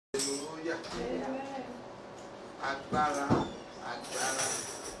agbára, agbára,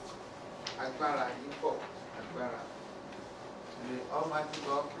 agbára yípo, agbára. The Almighty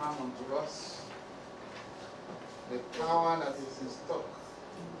God come unto us, the power that is in stock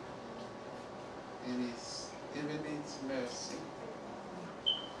in His infinite mercy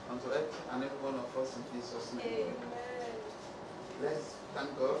unto each and every one of us in Jesus' name. Amen. Let's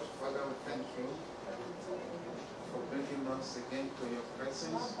thank God. Father, we thank you for bringing us again to your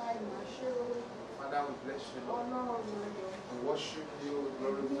presence. Father, we bless you, Lord. We worship you, we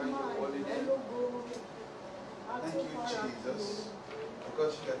glorify your holy name. Thank you, Jesus,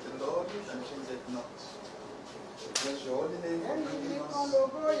 because you are the Lord and change it not. We bless your holy name for bringing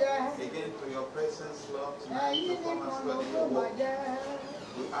us again to your presence, Lord, tonight to come and study your word.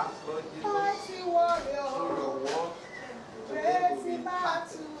 We ask, Lord Jesus, through your word, today will be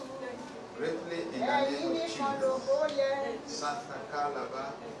impacted greatly in the name of Jesus. Santa Calaba,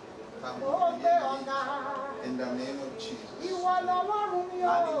 in the name of Jesus.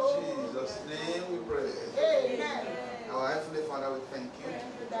 And in Jesus' name we pray. Amen. Our Heavenly Father, we thank you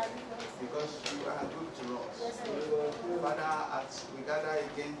because you are good to us. Father, as we gather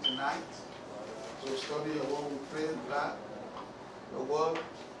again tonight to study your word, we pray that your word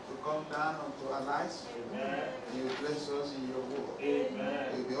to come down unto our lives. Amen. You will bless us in your word. Amen.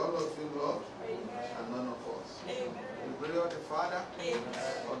 It will be all of you, Lord, and none of us. Amen. The glory of the Father, Amen.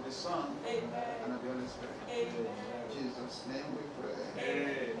 Of the Son, Amen. And of the Holy Spirit. Amen. In Jesus' name we pray.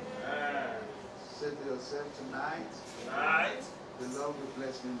 Amen. Say to yourself tonight, the Lord will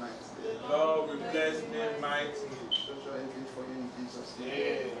bless me mightily. The Lord will bless me mightily. So shall it be for you in Jesus'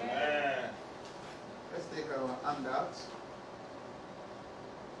 name. Amen. Let's take our handout.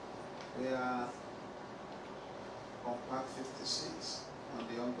 We are on part 56 on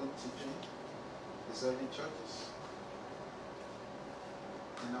the ongoing teaching, the 7 churches.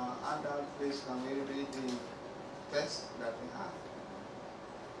 In our handout, please can we read the text that we have?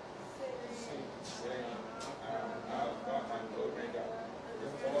 Alpha and Omega, the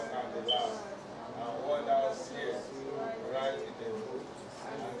first and the last, and what thou seest, write in the book,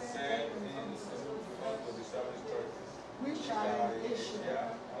 and send in unto the 7 churches, which are in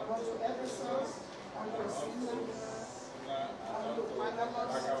Asia, unto Ephesus, unto Smyrna, and unto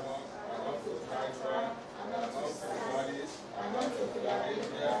Pergamum, and unto Thyatira, and unto Sardis, and unto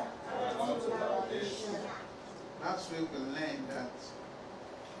Philadelphia, and unto Laodicea. Last week we learned that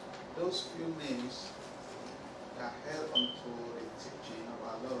those few names that held unto the teaching of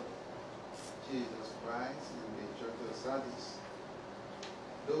our Lord Jesus Christ in the church of Sardis,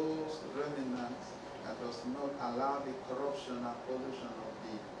 those remnants that does not allow the corruption and pollution of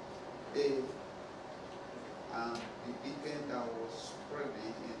the day and the weekend that was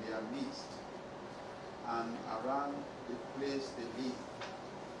spreading in their midst and around the place they live.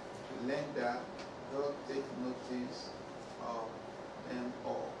 We learned that God take notice of them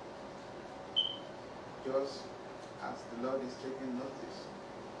all, just as the Lord is taking notice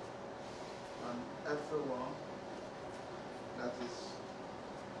on everyone that is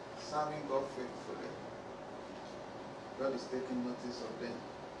serving God faithfully. God is taking notice of them.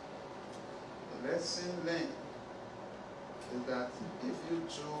 The lesson learned is that if you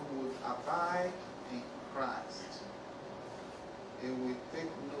too would abide in Christ, He will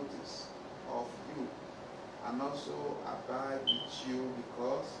take notice of you and also abide with you,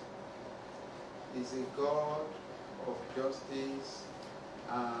 because He's a God of justice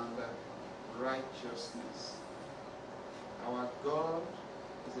and righteousness. Our God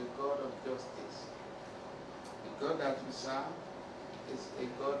is a God of justice. The God that we serve is a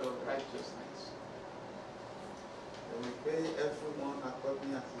God of righteousness. He will pay everyone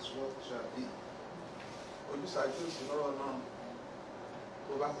according as his work shall be. Ojúṣàjú sí lọ́rọ̀ náà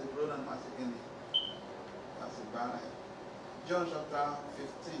tó bá ti dúró náà máa ṣe kí ni máa ṣe bá rẹ̀. John chapter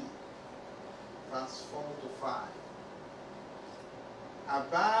 15 verse 4 to 5.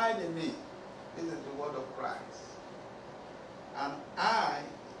 Abide in me. This is the word of Christ. And I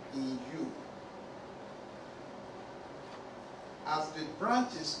in you. As the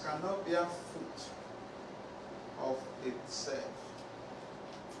branches cannot bear fruit of itself,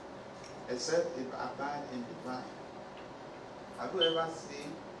 except it abide in the vine. Have you ever seen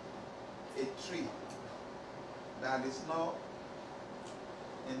a tree that is not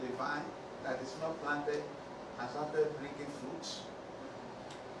in the vine, that is not planted and started bringing fruits?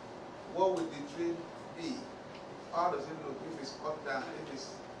 What would the tree be? How does it look if it's cut down, if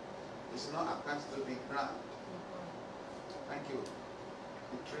it's not attached to the ground? Thank you.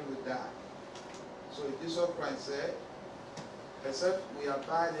 The tree will die. So Jesus Christ said, except we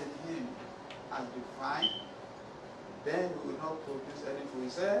abide in Him as the vine, then we will not produce any fruit. He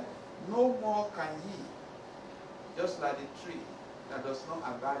said, no more can ye, just like the tree that does not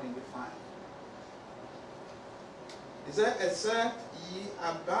abide in the vine. He said, except ye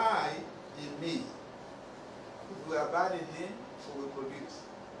abide in me. If we abide in him, we will produce.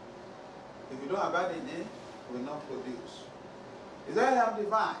 If you don't abide in him, we will not produce. He said, I am the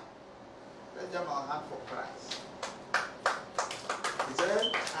vine. Let's jump our hand for Christ. He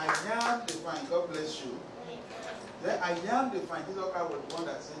said, I am the vine. God bless you. He said, I am the vine. Jesus Christ was the one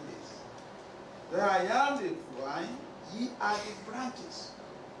that said this. He said, I am the vine, ye are the branches.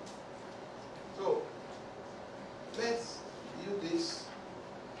 So, let's use this.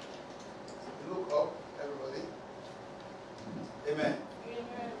 Look up, everybody. Amen.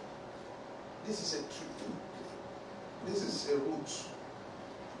 Amen. This is a tree. This is a root.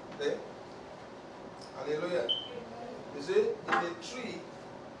 Okay? Hallelujah. Amen. You see, in a tree,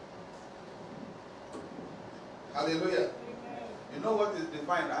 hallelujah. Amen. You know what is the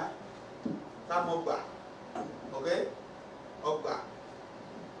vine, right? Tamogba. Okay? Ogba.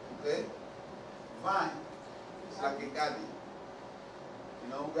 Okay? Vine is like a garden. You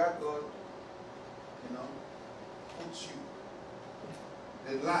know, where God, you know, puts you.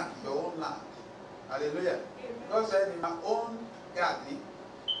 The land, your own land. Hallelujah. Amen. God said, in my own garden,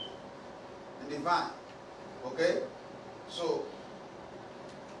 in the vine. Okay? So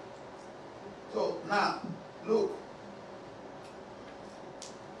now, look.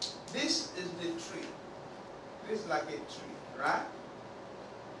 This is the tree. This is like a tree, right?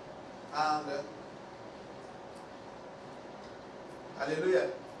 And hallelujah.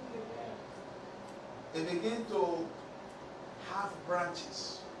 They begin to have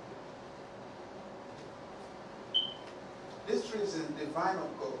branches. This tree is in the vine of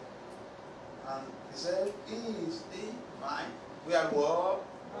God. And he said, he is the vine. We are what?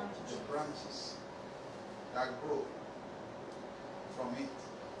 The branches that grow from it.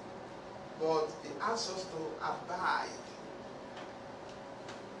 But he asks us to abide.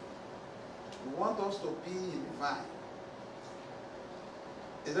 We want us to be in the vine.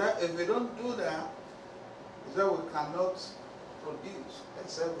 Is that if we don't do that, is that we cannot produce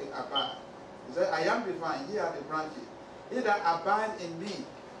except we abide. He said, I am the vine, ye are the branches. He that abide in me,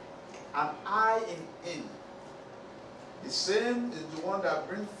 and I in him, the same is the one that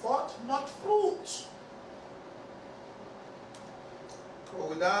brings forth much fruit. For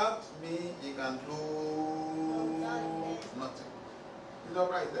without me, you can do nothing. It's all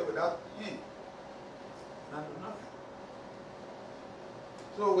right there. Without him, you can do nothing.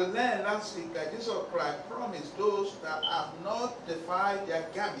 So we learned last week that Jesus Christ promised those that have not defiled their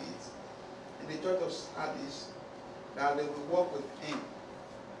garments in the church of Sardis that they will walk with him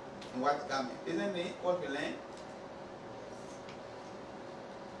in white garment. Isn't it what we learned?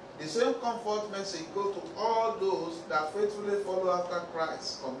 The same comfort message goes to all those that faithfully follow after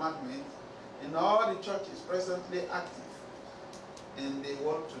Christ's commandment in all the churches presently active in the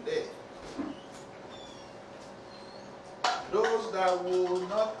world today. Those that will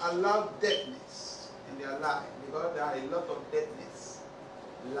not allow deadness in their life, because there are a lot of deadness,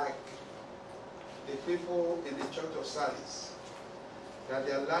 like the people in the church of Sardis, that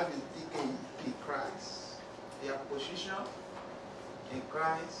their life is decaying in Christ. Their position in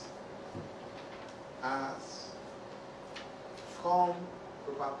Christ has come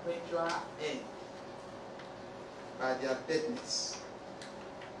to perpetual end by their deadness.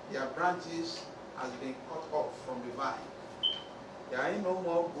 Their branches has been cut off from the vine. They are no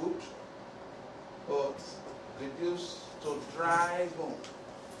more good, but reduced to dry bone.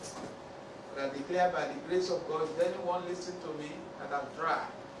 But I declare by the grace of God, if anyone listen to me that are dry,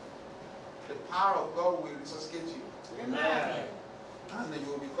 the power of God will resuscitate you. Amen. And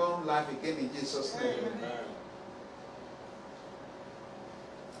you will become life again in Jesus' name. Amen.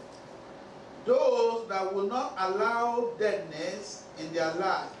 Those that will not allow deadness in their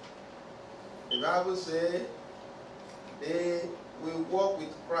life, the Bible says, they will walk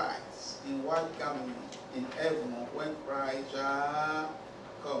with Christ in white garment in heaven when Christ shall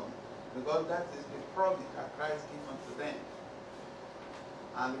come. Because that is the promise that Christ gave unto them.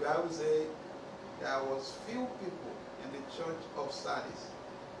 And the Bible says there was few people in the church of Sardis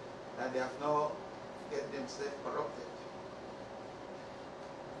that they have not get themselves corrupted.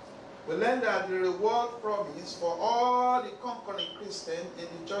 We learn that the reward promise for all the conquering Christians in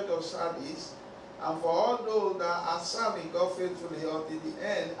the church of Sardis and for all those that are serving God faithfully until the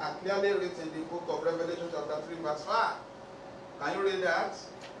end are clearly written in the book of Revelation chapter 3 verse 5. Can you read that?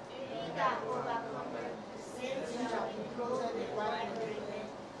 That overcometh, the same shall be clothed with white raiment,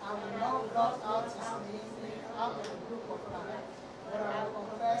 I will not blot out his name out of the book of life, but I will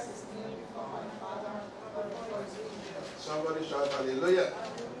confess his name before my Father and before his angels. Somebody shout hallelujah.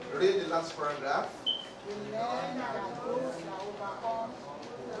 Read the last paragraph. We learn that those that overcome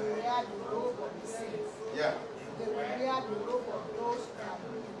will wear the robe of the saints. Yeah. They will wear the robe of those that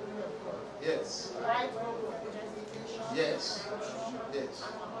do the will of God. Yes. The white robe of justification. Yes. Adoption, Yes.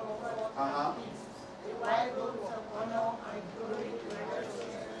 and comfort and peace. The white robe of honor and glory to righteousness.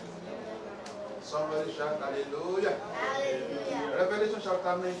 Somebody shout hallelujah. Hallelujah. Revelation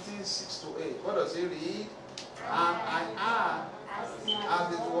chapter 19, 6 to 8. What does it read? And I am,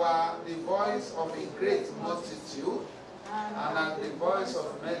 as it were, the voice of a great multitude, and as the voice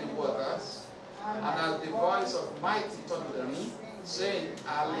of many waters, and as the voice of mighty thundering, saying,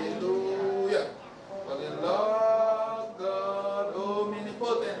 Hallelujah. For the Lord God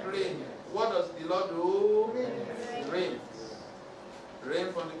omnipotent reign. What does the Lord do? Reign.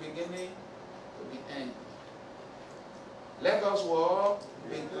 Reign from the beginning to the end. Let us walk,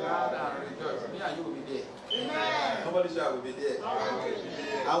 be glad and rejoice. Me and you will be there. Amen. Nobody shall be there.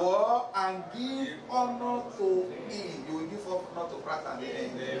 And walk and give honor to Him. You will give honor to Christ at the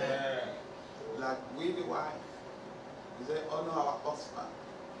end. Amen. Like we the wife, He said, honor our husband.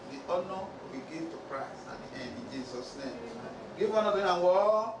 The honor we give to Christ at the end in Jesus' name. Give honor to Him and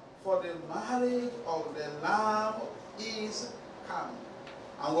walk, for the marriage of the Lamb is come.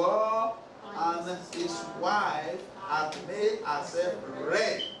 And walk, and his wife had made herself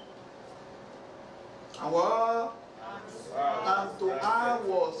ready. And what? And to her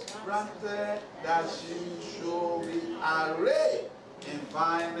was granted that she should be arrayed in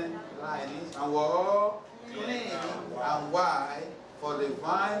fine linings, and what? Clean and white, for the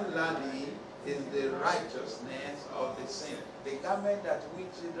fine lining is the righteousness of the saint. The garment that we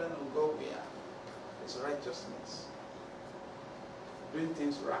children of God wear is righteousness. Doing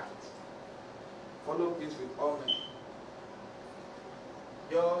things right. Follow peace with all men.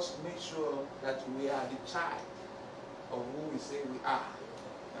 Just make sure that we are the child of who we say we are.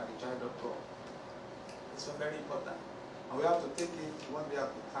 We are the child of God. It's so very important. And we have to take it one day at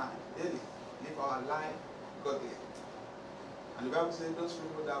a time. Daily. Live our life godly. And the Bible says those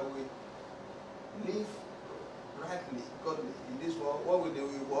people that will live rightly, godly in this world, what will they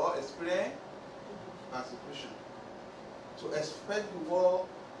will experience? Persecution. So expect the world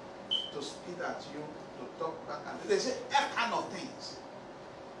to spit at you, to talk back, and they say all kind of things.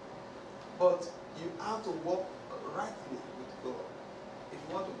 But you have to walk rightly with God. If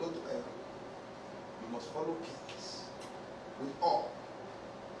you want to go to heaven, you must follow peace with all.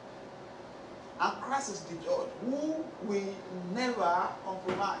 And Christ is the judge who will never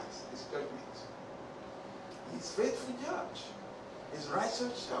compromise his judgment. He's faithful judge. He's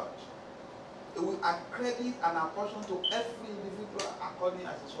righteous judge. It will accredit and apportion to every individual according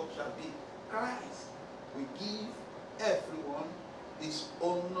as his work shall be. Christ will give everyone his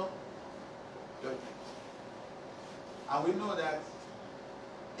own judgment. And we know that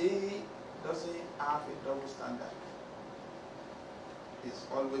he doesn't have a double standard. He's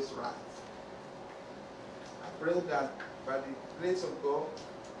always right. I pray that by the grace of God,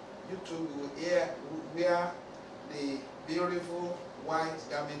 you too will wear the beautiful white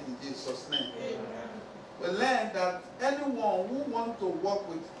garment in Jesus' name. Amen. We learn that anyone who wants to walk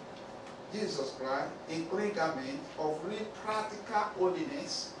with Jesus Christ in clean garment of real practical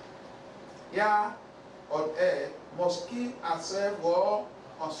holiness, here on earth, must keep herself well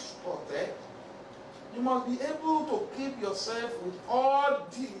unspotted. You must be able to keep yourself with all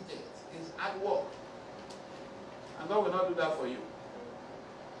diligence in hard work. And God will not do that for you.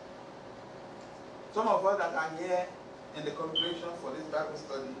 Some of us that are here in the congregation for this Bible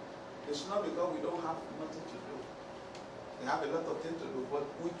study, it's not because we don't have nothing to do. We have a lot of things to do, but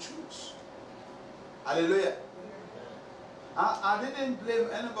we choose. Hallelujah. I didn't blame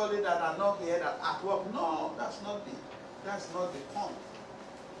anybody that are not here that at work. No, that's not the point.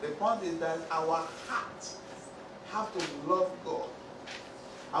 The point is that our hearts have to love God.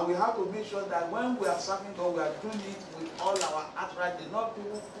 And we have to make sure that when we are serving God, we are doing it with all our heart right. Not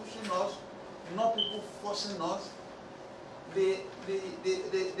people pushing us, not people forcing us. The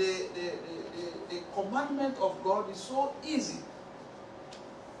commandment of God is so easy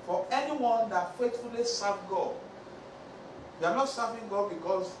for anyone that faithfully serves God. You are not serving God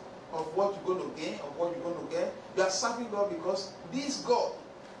because of what you're going to gain, or what you're going to get. You are serving God because this God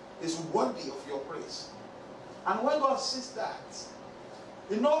is worthy of your praise. And when God sees that,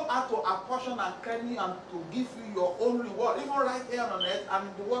 He knows how to apportion and carry and to give you your own reward, even right here on earth and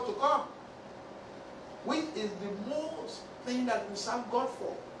in the world to come. Which is the most thing that we serve God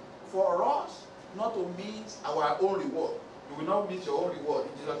for. For us, not to meet our own reward. You will not meet your own reward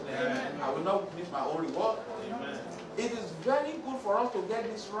in Jesus' name. Amen. I will not meet my own reward. Amen. It is very good for us to get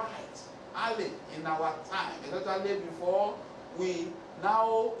this right early in our time, especially before we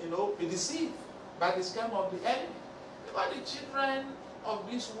now, be deceived by the scheme of the enemy. Because the children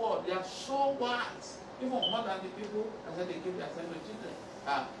of this world, they are so wise, even more than the people that said they give themselves to children,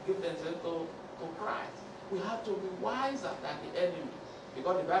 give themselves to Christ. We have to be wiser than the enemy,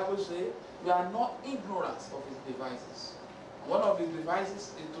 because the Bible says we are not ignorant of his devices. One of his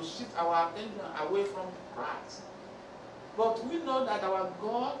devices is to shift our attention away from Christ. But we know that our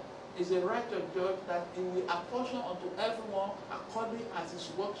God is a righteous judge, that he will apportion unto everyone according as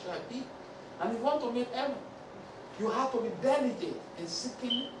his work shall be. And if you want to make heaven, you have to be diligent in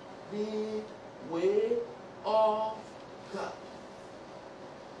seeking the way of God.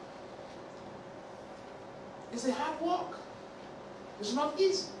 It's a hard work. It's not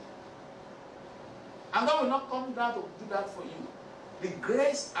easy. And God will not come down to do that for you. The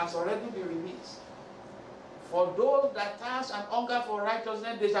grace has already been released. For those that thirst and hunger for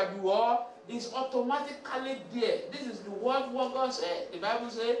righteousness, they shall be what? It's automatically there. This is the word what God said. The Bible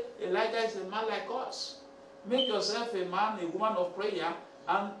says Elijah is a man like us. Make yourself a man, a woman of prayer,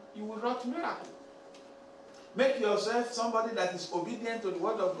 and you will wrought miracle. Make yourself somebody that is obedient to the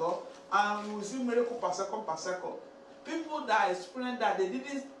word of God, and you will see miracle per second per second. People that experience that, they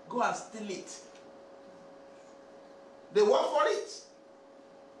didn't go and steal it. They work for it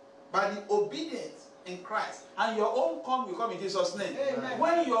by the obedience in Christ. And your own come will come in Jesus' name. Amen.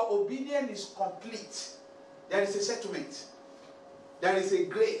 When your obedience is complete, there is a settlement. There is a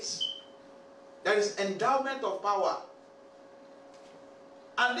grace. There is endowment of power.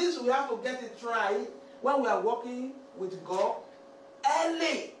 And this we have to get it right when we are working with God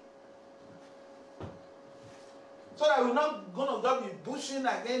early. So that we're not going to just be pushing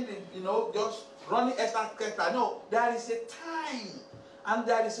again, just running extra. No, there is a time and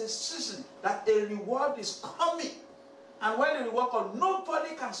there is a season that a reward is coming. And when the reward comes,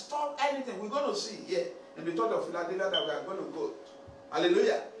 nobody can stop anything. We're going to see here in the church of Philadelphia that we are going to go.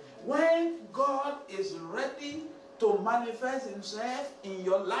 Hallelujah. When God is ready to manifest himself in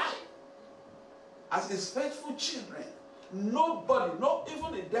your life as his faithful children, nobody, not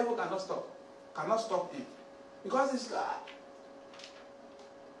even the devil cannot stop him. Because it's God.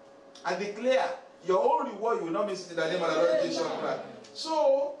 I declare your own reward you will not miss it in the name of the Lord Jesus Christ.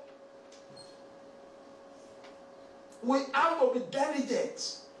 So we have to be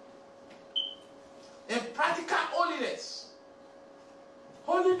diligent in practical holiness.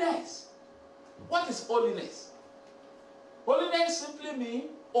 Holiness. What is holiness? Holiness simply means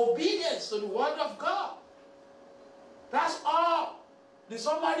obedience to the word of God. That's all. The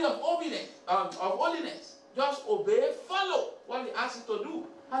summary of obedience, of holiness. Just obey, follow what he asks you to do,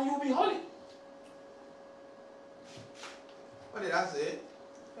 and you'll be holy. What did I say?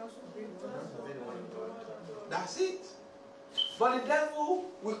 That's it. But the devil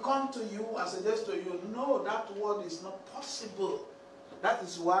will come to you and suggest to you, no, that word is not possible. That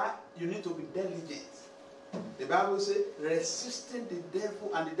is why you need to be diligent. The Bible says, resisting the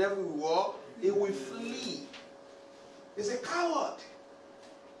devil, and the devil will walk, he will flee. He's a coward.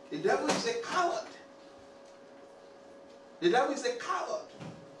 The devil is a coward. The devil is a coward.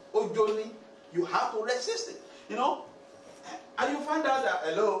 Oh, Johnny, you have to resist it. And you find out that,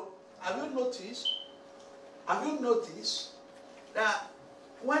 hello, have you noticed that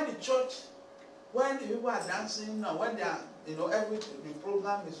when the church, when the people are dancing, and when they are, the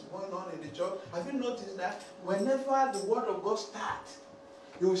program is going on in the church, have you noticed that whenever the word of God starts,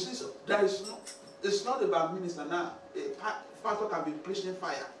 you will see, it's not about minister now. A pastor can be preaching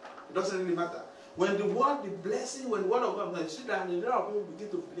fire. It doesn't really matter. When the word, the blessing, when the word of God, you see that a lot of people begin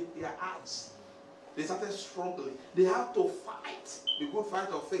to flick their eyes. They started struggling. They have to fight, the good fight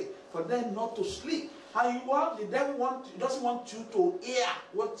of faith, for them not to sleep. And the devil doesn't want you to hear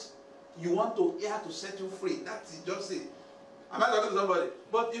what you want to hear to set you free. That's just it. Am I talking to somebody?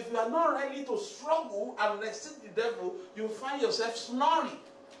 But if you are not ready to struggle and resist the devil, you find yourself snoring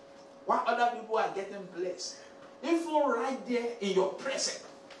while other people are getting blessed. Even right there in your presence.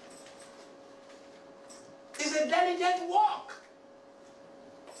 It's a diligent work.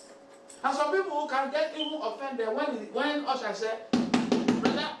 And some people can get even offended when usher say,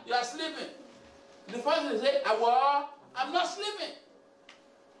 brother, you are sleeping. The first thing they say, I'm not sleeping.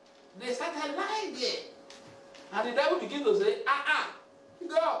 They start lying there. And the devil begins to say,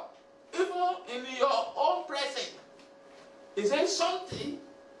 God, even in your own presence, he says something,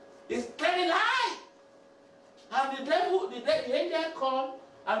 is telling lie. And the angel come,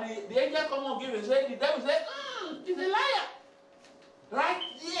 and the angel come and give and say, the devil said, he's a liar. Right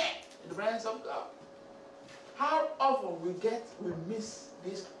there, in the presence of God. How often we miss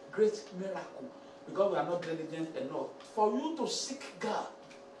this great miracle because we are not diligent enough. For you to seek God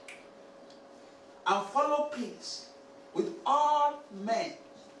and follow peace with all men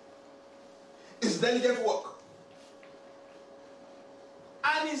It's diligent work.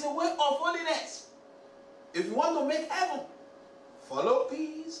 And it's a way of holiness. If you want to make heaven, follow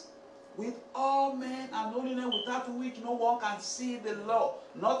peace with all men and holiness, without which no one can see the Lord.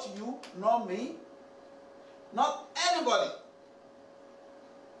 Not you, not me, not anybody.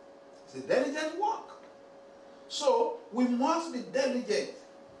 It's a diligent work. So we must be diligent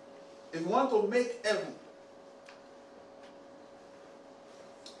if we want to make heaven.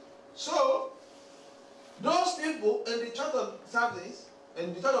 So those people in the church of Sardis,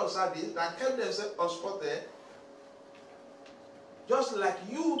 that kept themselves unspotted, just like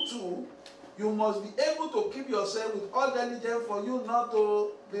you too, you must be able to keep yourself with all diligence for you not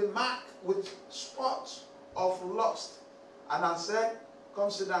to be marked with spots of lust. And I said,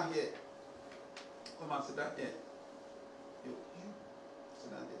 come sit down here. Come and sit down here. You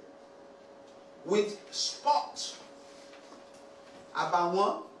sit down there. With spots. About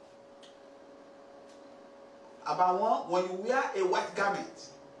one, when you wear a white garment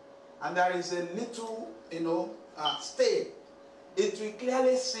and there is a little, stain, it will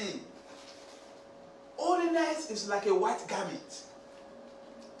clearly see. Holiness is like a white garment.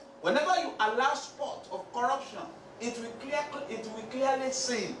 Whenever you allow spot of corruption, it will clearly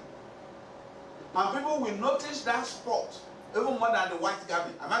see. And people will notice that spot even more than the white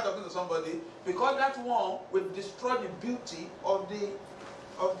garment. Am I talking to somebody? Because that one will destroy the beauty of the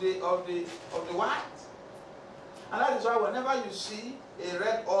white. And that is why whenever you see a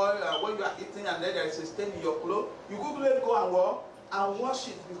red oil when you are eating and then there is a stain in your clothes, you quickly go and wash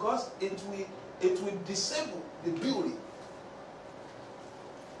it, because it will disable the beauty.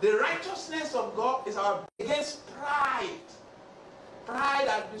 The righteousness of God is our against pride. Pride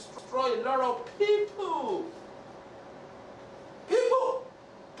has destroyed a lot of people.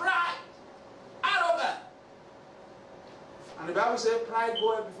 Pride, arrogant. And the Bible says pride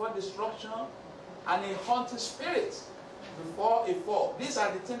goeth before destruction, and a haughty spirit before a fall. These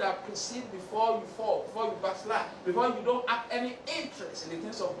are the things that precede before you fall, before you backslide, before you don't have any interest in the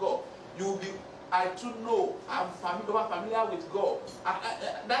things of God. You will be, I too know, I'm familiar with God.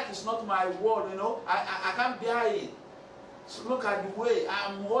 That is not my word, I can't bear it. So look at the way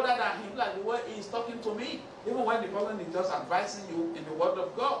I'm older than him, like the way he is talking to me, even when the person is just advising you in the word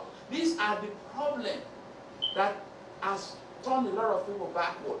of God. These are the problems that has turned a lot of people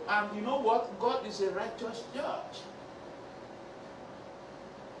backward. And you know what? God is a righteous judge.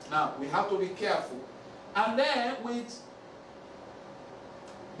 Now, we have to be careful. And then with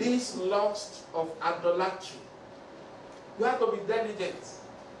this lust of idolatry, you have to be diligent.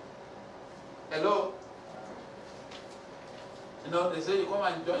 Hello? They say you come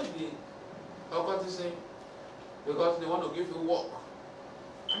and join the occultism because they want to give you work.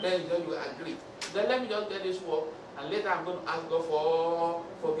 And then you agree. Then let me just get this work, and later I'm going to ask God for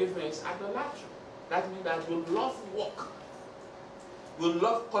forgiveness. Idolatry. That means that you love work. You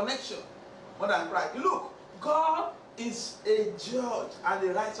love connection more than Christ. Look, God is a judge and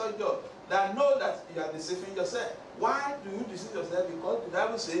a righteous judge that know that you are deceiving yourself. Why do you deceive yourself? Because the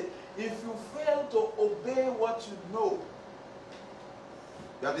Bible says, if you fail to obey what you know,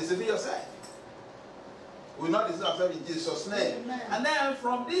 you are deceiving yourself. We will not deceive ourselves in Jesus' name. Amen. And then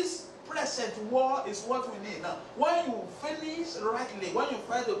from this present war is what we need. Now, when you finish rightly, when you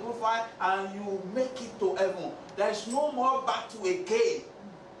fight the good fight and you make it to heaven, there is no more battle again.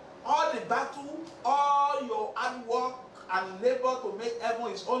 All the battle, all your hard work and labor to make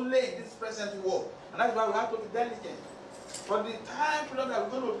heaven is only in this present world. And that's why we have to be diligent. For the time period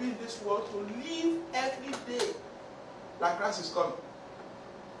that we're going to be in this world, to live every day like Christ is coming.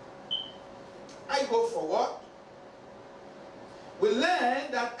 I go forward. We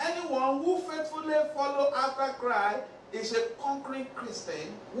learn that anyone who faithfully follows after Christ is a conquering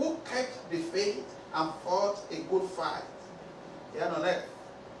Christian who kept the faith and fought a good fight. Here on earth.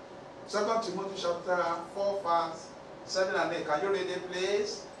 2 Timothy chapter 4, verse 7 and 8. Can you read it,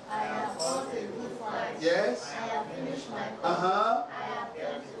 please? I have fought a good fight. Yes. I have finished my course. Uh-huh. I have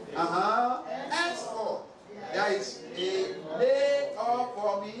kept the faith. Henceforth, there is a lay up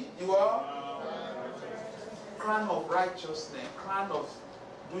for me. You are crown of righteousness, crown of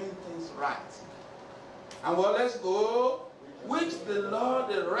doing things right. And well, let's go. Which the Lord,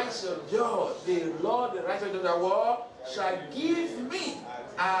 the righteous judge, the Lord, the righteous judge, shall give me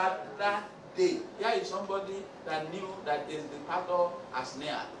at that day. Here is somebody that knew that is the battle as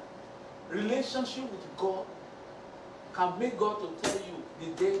near. Relationship with God can make God to tell you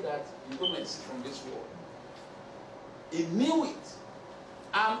the day that you're going to exit from this world. He knew it.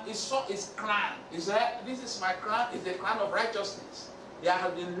 And he saw his crown. He said, this is my crown, it's the crown of righteousness. They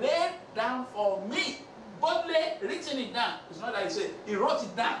have been laid down for me. Boldly written it down. It's not that he said, he wrote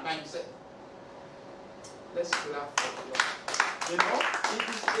it down by himself. Let's clap for the Lord. You know, it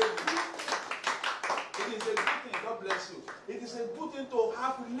is a good thing. God bless you. It is a good thing to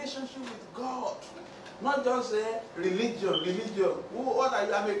have relationship with God. Not just a religion. What are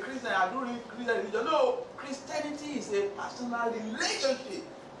you? I'm a Christian. I do Christian religion. No, Christianity is a personal relationship.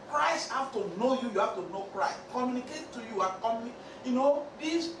 Christ have to know you. You have to know Christ. Communicate to you. You know,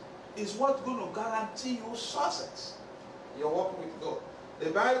 this is what's going to guarantee you success. You're walking with God.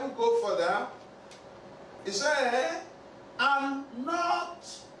 The Bible goes further. It says, and not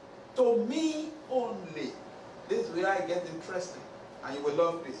to me only. This is where I get interesting, and you will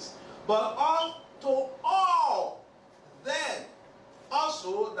love this. But to all them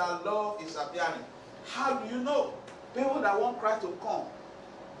also that love is appearing. How do you know? People that want Christ to come.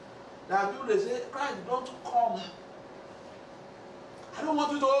 There are people that say, Christ, don't come. I don't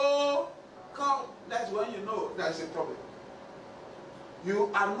want you to come. That's when you know there's a problem.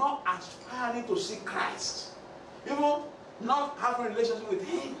 You are not aspiring to see Christ. Even not having a relationship with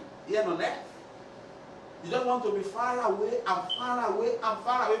Him here on earth. You don't want to be far away and far away and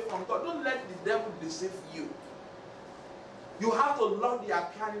far away from God. Don't let the devil deceive you. You have to love the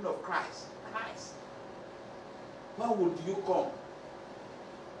appearing of Christ. Christ. When would you come?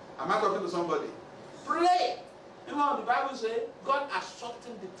 Am I talking to somebody? Pray. You know the Bible says God has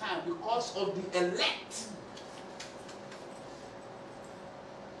shortened the time because of the elect.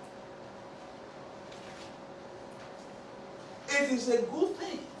 It is a good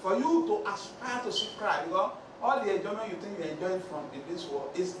thing for you to aspire to see Christ, because all the enjoyment you think you're enjoying from in this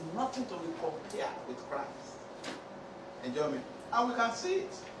world is nothing to be compared with Christ. Enjoyment. And we can see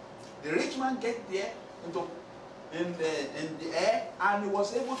it. The rich man get there in the air, and he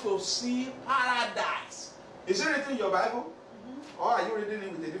was able to see paradise. Is it written in your Bible? Mm-hmm. Or are you reading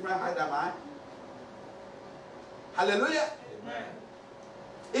it with a different heart than mine? Hallelujah. Amen.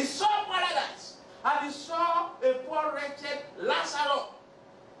 He saw paradise. And he saw a poor wretched Lazarus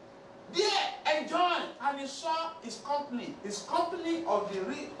there enjoying, and he saw his company. His company of the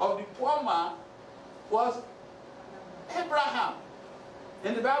poor man was Abraham.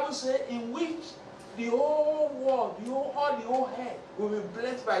 And the Bible says, in which the whole world, the whole head will be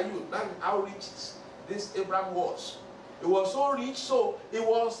blessed by you. That is how rich this Abraham was. He was so rich, so he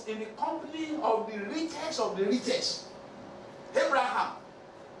was in the company of the richest of the richest. Abraham.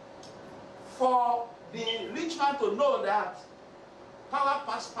 For the rich man to know that power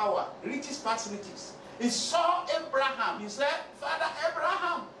past power, riches past riches. He saw Abraham. He said, Father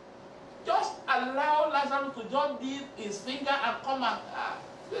Abraham, just allow Lazarus to just dip his finger and come and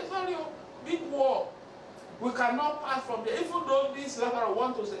there's only a big wall. We cannot pass from there. Even though this Lazarus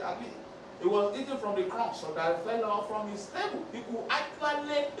want to say, I mean, he was eating from the crumbs so that fell off from his table. He could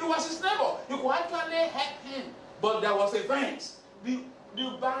actually, it was his neighbor. He could actually help him. But there was a fence. The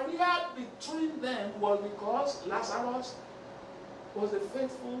barrier between them was because Lazarus was a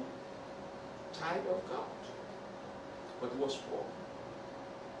faithful child of God, but he was poor.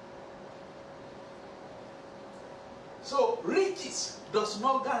 So riches does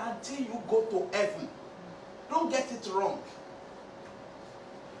not guarantee you go to heaven. Don't get it wrong.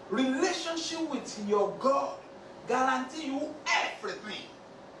 Relationship with your God guarantee you everything.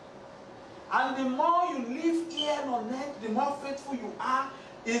 And the more you live here on earth, the more faithful you are,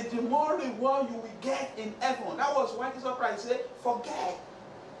 is the more reward you will get in heaven. That was why Jesus Christ said, forget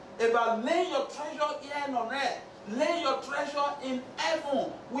about laying your treasure here on earth. Lay your treasure in heaven,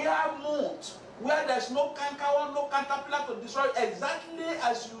 where moons, where there's no canker, no caterpillar to destroy. Exactly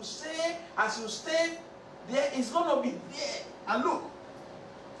as you say, as you stay, there is going to be there. And look,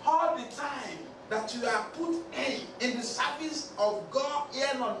 all the time that you are put in the service of God here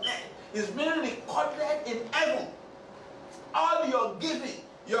on earth, is being recorded in heaven. All your giving,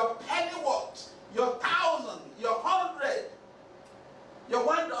 your penny worth, your 1,000, your 100, your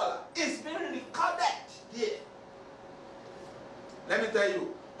 $1 is being recorded here. Let me tell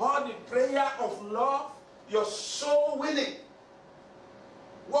you, all the prayer of love, your soul winning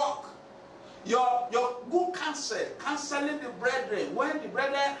work, your good counsel, counseling the brethren, when the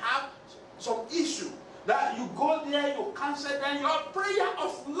brethren have some issue, that you go there, you counsel them, your prayer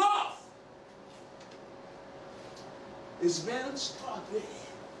of love is being stored there.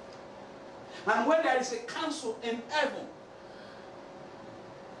 And when there is a council in heaven,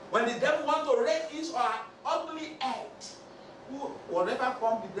 when the devil wants to raise his or her ugly head, whatever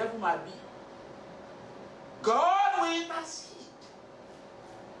form the devil might be, God will intercede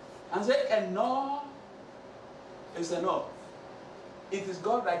and say, enough is enough. It is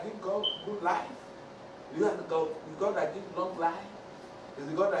God that gives God good life. You have God, the God that gives long life. It's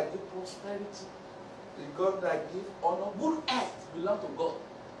the God that gives prosperity. The God that gives honor. Good earth belongs to God.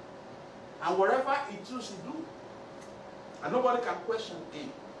 And whatever he chooses to do, and nobody can question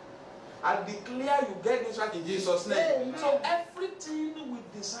him. I declare you get this right in Jesus' name. Amen. So everything we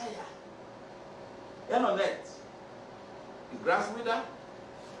desire, and on earth, the grass wither,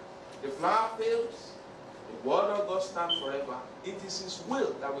 the flower fails, the word of God stands forever. It is his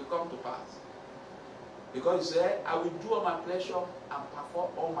will that will come to pass. Because he said, I will do all my pleasure and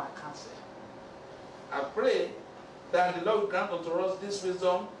perform all my counsel. I pray that the Lord will grant unto us this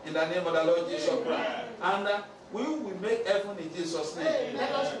wisdom in the name of the Lord Jesus Christ. And we will make heaven in Jesus' name. Amen.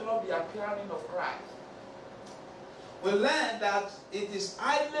 Let us not be appearing of Christ. We learn that it is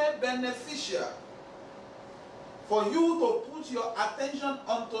highly beneficial for you to put your attention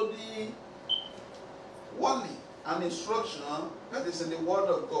onto the warning and instruction that is in the Word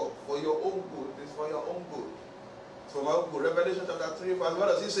of God for your own good. It is for your own good. For our good. Revelation chapter 3, verse 1, what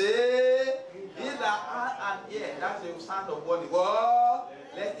does it say? He that hath an ear, that's the sound of warning. Well,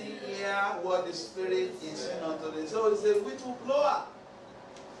 let him hear what the Spirit is saying unto them. So it's a little blower.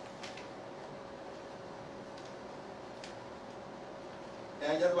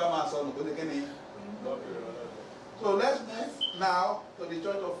 So let's move now to the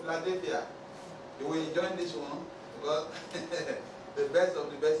Church of Philadelphia. You will join this one because the best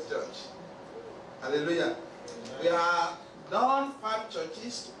of the best church. Hallelujah. We have done 5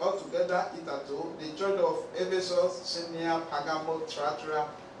 churches altogether hitherto: the Church of Ephesus, Smyrna, Pergamos, Thyatira,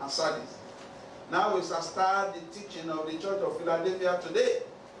 and Sardis. Now we shall start the teaching of the Church of Philadelphia today.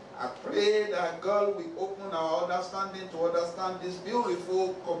 I pray that God will open our understanding to understand this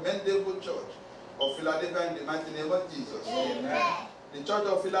beautiful, commendable church of Philadelphia in the mighty name of Jesus. Amen. The Church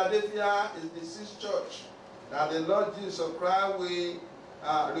of Philadelphia is the 6th church that the Lord Jesus Christ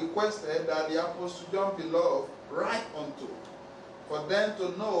requested that the Apostle John beloved write unto, for them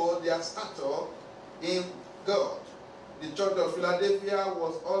to know their stature in God. The Church of Philadelphia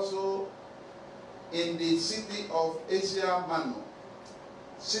was also in the city of Asia Minor,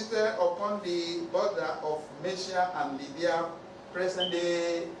 seated upon the border of Mysia and Lydia,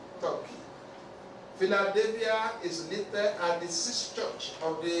 present-day Turkey. Philadelphia is listed as the 6th church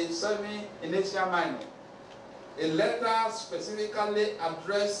of the 7 in Asia Minor. A letter specifically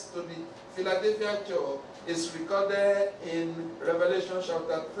addressed to the Philadelphia church is recorded in Revelation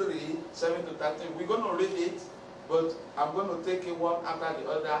chapter 3, 7 to 13. We're going to read it, but I'm going to take it one after the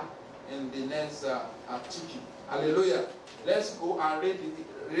other in the next teaching. Hallelujah. Let's go and read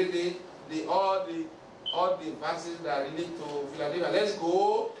all the verses that relate to Philadelphia. Let's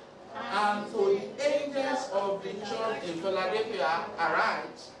go. And to the angels of the church in Philadelphia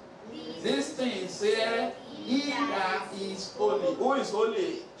write, these things say, he that is holy. Who is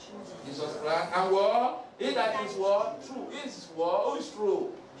holy? Jesus Christ. And what? He that is what? True. Is what? Who is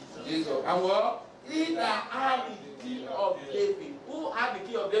true? Jesus. And what? He that had the key of David. Who had the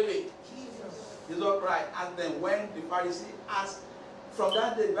key of David? Jesus Christ. And then when the Pharisee asked, from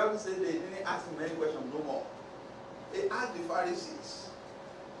that day, the Bible says they didn't ask him any questions no more. They asked the Pharisees.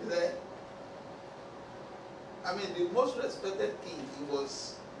 He said, the most respected king, he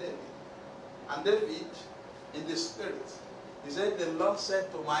was David. And David, in the spirit, he said, the Lord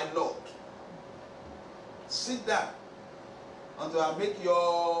said to my Lord, sit down until I make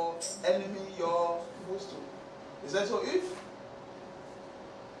your enemy your footstool. He said, so if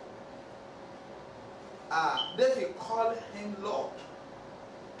David called him Lord,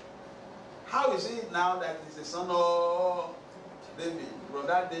 how is it now that he's the son of David? From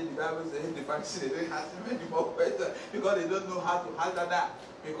that day, the Bible says the Pharisees didn't ask him any more questions because they don't know how to answer that.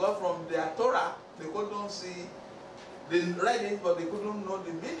 Because from their Torah, they couldn't see, they read it, but they couldn't know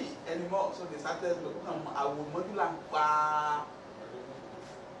the meaning anymore. So they started looking at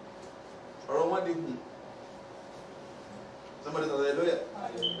somebody said hallelujah.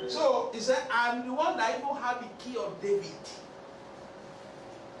 So he said, I'm the one that even had the key of David.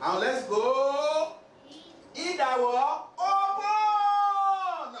 And let's go. He that was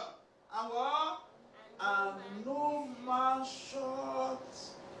open. And what? And no man shut.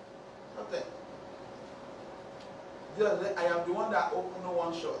 Okay. I am the one that opened, no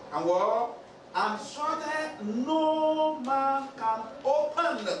one shut. And what? And shut no man can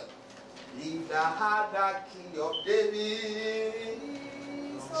open. He that had that key of David.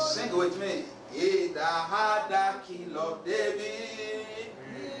 Sing with me. He that had that key of David.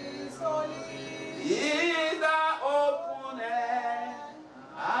 He that opened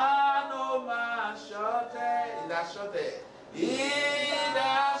and no man shut it. He that shut it. He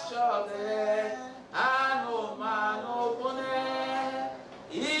that shut it and no man opened.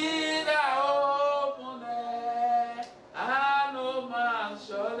 He that opened and no man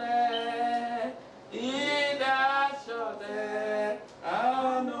shut it. He that shut it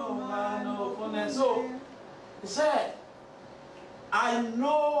and no man opened. He said, I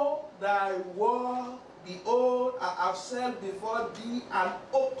know thy word, behold, I have set before thee an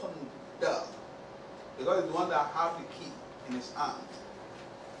open door. Because it's the one that has the key in his hand.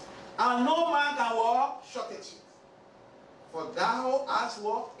 And no man can what? Shut it. For thou hast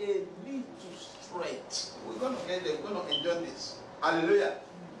what? A little strength. We're going to get there. We're going to enjoy this. Hallelujah.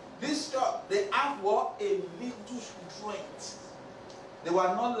 This church, they have what? A little strength. They were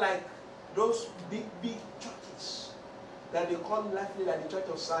not like those big churches that they call lively, like the church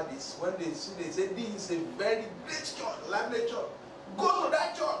of Sardis. When they see, they say, this is a very great church, lively church. Go to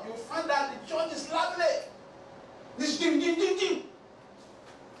that church, you find that the church is lively. This ding.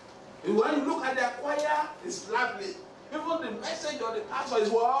 When you look at their choir, it's lively. Even the message of the pastor is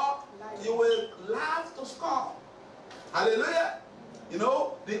what? You will laugh to scorn. Hallelujah. You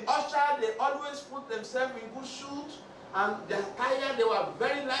know, the usher, they always put themselves in good shoes. And their attire, they were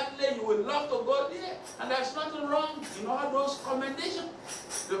very lively. You will love to go there. And there's nothing wrong in all those commendations.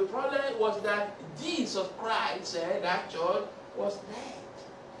 The problem was that Jesus Christ said that church was dead.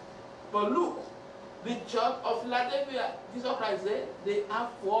 But look, the church of Philadelphia, Jesus Christ said, they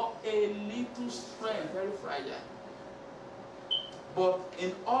have for a little strength, very fragile. But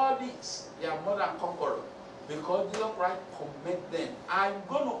in all this, they are more than conquerors. Because Jesus Christ commend them. I'm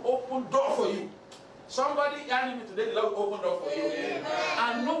going to open door for you. Somebody hearing me today, the Lord will open door for you. Amen.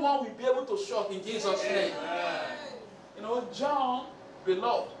 And no one will be able to shut in Jesus' name. Amen. You know, John,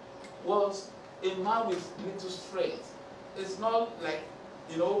 beloved, was a man with little strength. It's not like,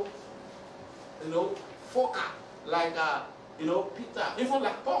 focal, like, Peter, even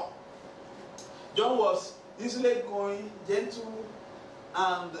like Paul. John was easily going, gentle,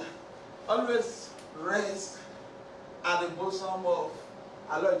 and always rest at the bosom of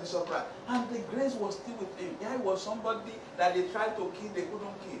our Lord Jesus Christ. And the grace was still with him. There was somebody that they tried to kill, they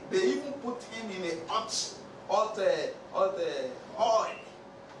couldn't kill. They even put him in a hot oil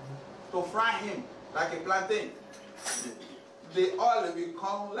to fry him like a plantain. The oil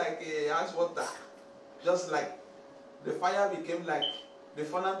become like a ice water. Just like the fire became like, the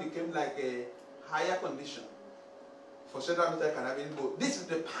furnace became like a higher condition. For Shadrach, Meshach, and Abednego. This is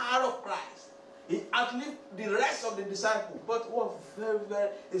the power of Christ. He outlived the rest of the disciples, but was very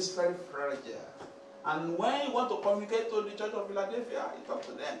fragile. And when he want to communicate to the church of Philadelphia, he talked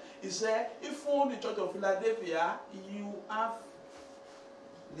to them. He said, if for the church of Philadelphia, you have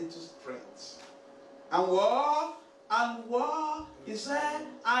little strength. And what? He said,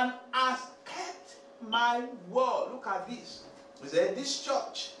 and has kept my word. Look at this. He said, this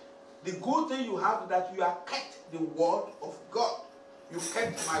church, the good thing you have is that you have kept the word of God. You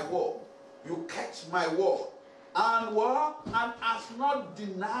kept my word. You kept my word. And what? And has not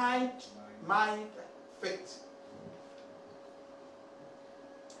denied my faith.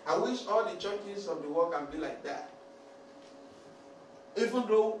 I wish all the churches of the world can be like that. Even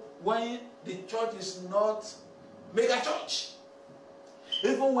though when the church is not mega church,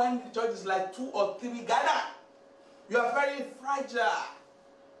 even when the church is like 2 or 3 gathered, you are very fragile.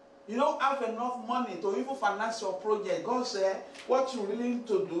 You don't have enough money to even finance your project. God said, what you really need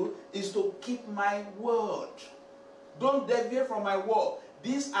to do is to keep my word. Don't deviate from my word.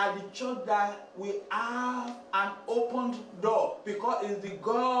 These are the church that will have an opened door, because it's the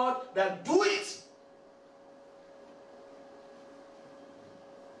God that do it.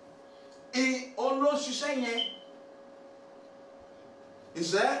 He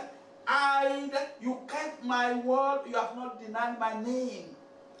said, you kept my word, you have not denied my name.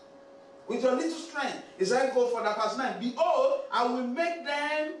 With your little strength. He said, go for the verse 9. Behold, I will make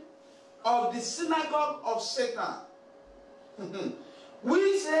them of the synagogue of Satan.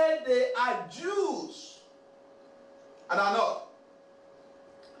 We say they are Jews and are not,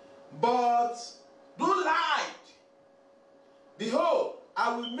 but do light. Behold,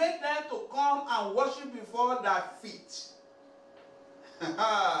 I will make them to come and worship before thy feet.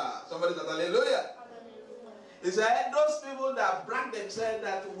 Somebody said hallelujah. He said, those people that brand themselves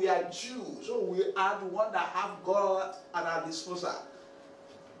that we are Jews, so we are the one that have God at our disposal.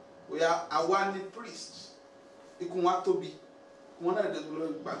 We are one priests.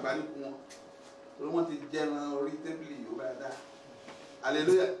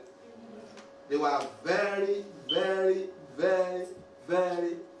 Hallelujah. They were very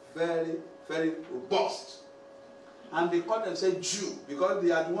robust. And they call themselves Jew because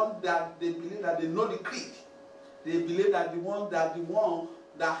they are the ones that they believe that they know the creed. They believe that the one that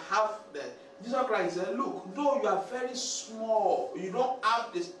have the Jesus Christ said, look, though you are very small, you don't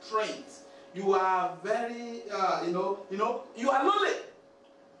have the strength. You are very, you are lonely.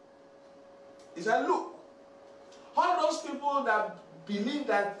 He said, look, all those people that believe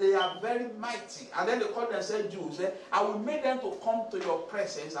that they are very mighty, and then they call themselves Jews. I will make them to come to your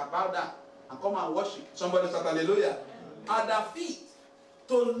presence about that and come and worship. Somebody shout hallelujah. At their feet,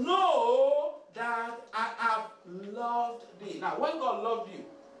 to know that I have loved thee. Now, when God loved you,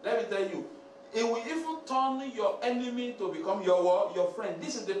 let me tell you, it will even turn your enemy to become your friend.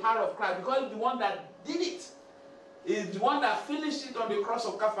 This is the power of Christ, because it's the one that did it. Is the one that finished it on the cross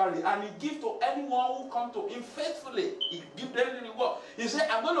of Calvary, and he gives to anyone who comes to him faithfully. He gives them the reward. He said,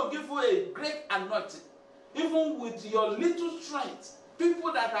 I'm going to give you a great anointing. Even with your little strength,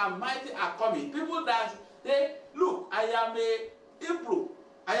 people that are mighty are coming. People that they look, I am a Hebrew,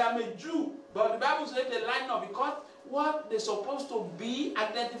 I am a Jew, but the Bible says they line up because what they're supposed to be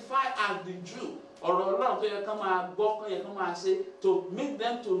identified as the Jew. Or say to make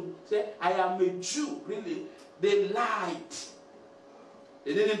them to say, I am a Jew, really. They lied.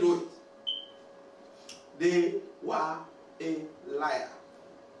 They didn't do it. They were a liar.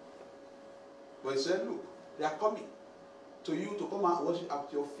 But he said, look, they are coming to you to come and worship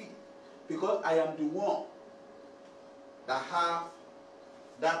at your feet, because I am the one that have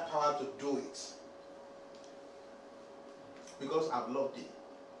that power to do it. Because I've loved thee.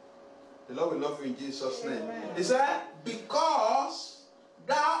 The Lord will love you in Jesus' name. Amen. He said, because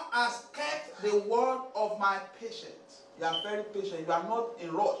thou hast kept the word of my patience. You are very patient. You are not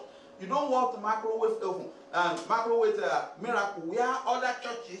in rush. You don't want to microwave miracle where other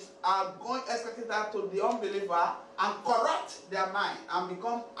churches are going expecting that to the unbeliever and corrupt their mind and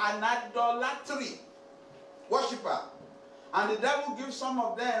become an idolatry worshiper. And the devil gives some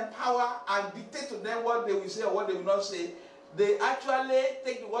of them power and dictate to them what they will say or what they will not say. They actually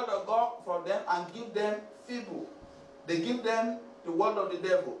take the word of God from them and give them feeble. They give them the word of the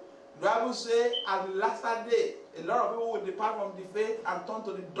devil. The Bible says at the last day, a lot of people will depart from the faith and turn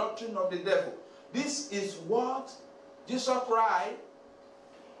to the doctrine of the devil. This is what Jesus Christ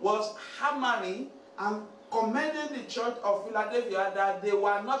was hammering and commending the church of Philadelphia, that they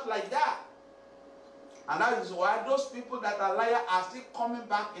were not like that. And that is why those people that are liars are still coming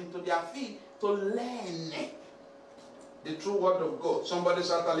back into their feet to learn the true word of God. Somebody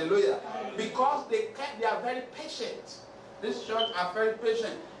shout hallelujah. Because they are very patient. This church are very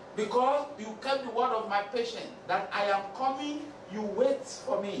patient. Because you kept the word of my patience, that I am coming, you wait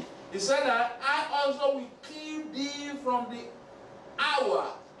for me. He said that I also will keep thee from the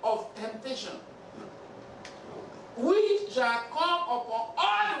hour of temptation, which shall come upon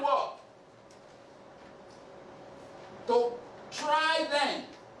all the world, to try them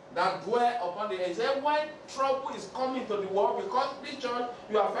that dwell upon the earth. He said, when trouble is coming to the world, because this church,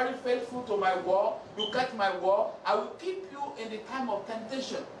 you are very faithful to my word, you kept my word, I will keep you in the time of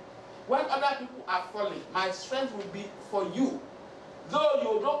temptation. When other people are falling, my strength will be for you. Though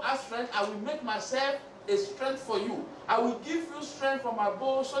you don't have strength, I will make myself a strength for you. I will give you strength from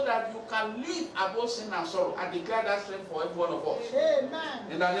above so that you can live above sin and sorrow. I declare that strength for every one of us.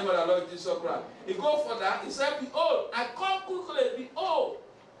 Amen. In the name of the Lord Jesus Christ. He goes for that. He said, behold, I come quickly, behold,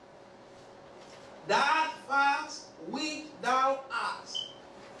 that fast which thou hast,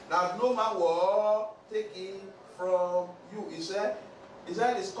 that no man will take it from you. He said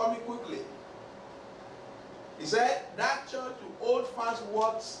it's coming quickly. He said that church will hold fast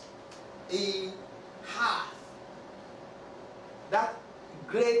what he has. That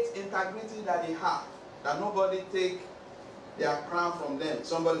great integrity that he has, that nobody take their crown from them.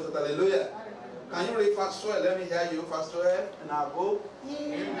 Somebody said hallelujah. Can you read verse 12? Let me hear you, verse 12, and I'll go.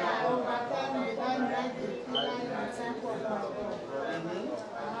 He that overcame me, then read the pillar in the temple of my God.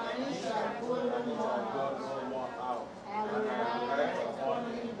 And he shall go no more out. I will write upon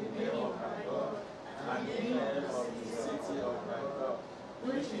him the name of my God, and the name of the city of my God,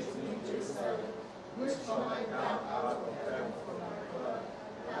 which is in Jerusalem, which cometh down out of heaven from my God,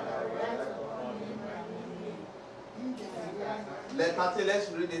 and I will write upon him my name.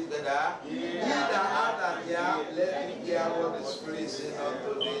 Let's read it together. Ye that are that hear, let me hear what the Spirit says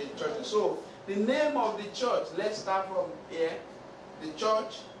unto the church. So, the name of the church, let's start from here. The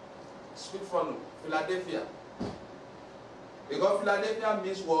church, speak from Philadelphia. Because Philadelphia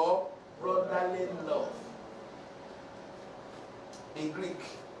means what? Brotherly love. In Greek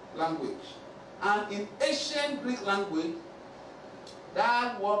language. And in ancient Greek language,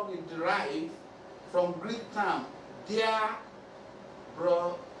 that word is derived from Greek term, dear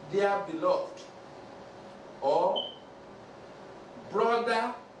beloved, or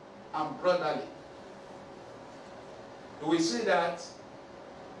brother and brotherly. We see that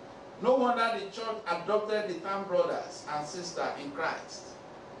no wonder the church adopted the term brothers and sisters in Christ.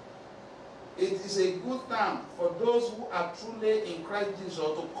 It is a good term for those who are truly in Christ Jesus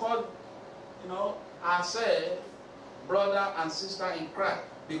to call, ourselves brother and sister in Christ.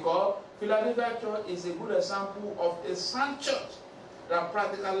 Because Philadelphia Church is a good example of a sound church that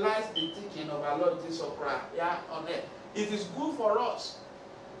practicalizes the teaching of our Lord Jesus Christ here on earth. It is good for us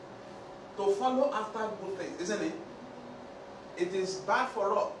to follow after good things, isn't it? It is bad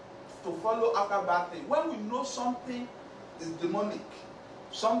for us to follow after bad things. When we know something is demonic,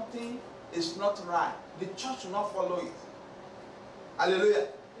 something is not right, the church will not follow it. Hallelujah.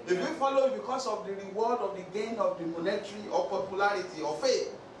 If we follow it because of the reward of the gain of the monetary or popularity or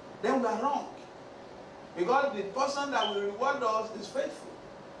fame, then we are wrong. Because the person that will reward us is faithful.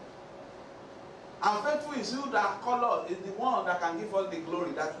 And faithful is who that call us, is the one that can give us the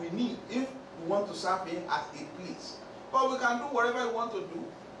glory that we need if we want to serve him as he please. But we can do whatever we want to do.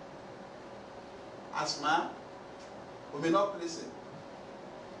 As man, we may not please him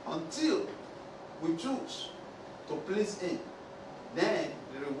until we choose to please him. Then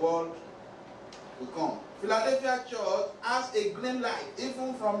the reward will come. Philadelphia Church has a green light,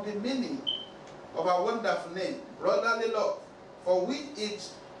 even from the meaning of a wonderful name, brotherly love, for which it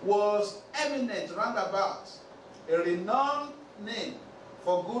was eminent roundabout, a renowned name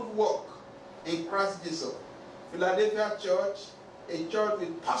for good work in Christ Jesus. Philadelphia Church, a church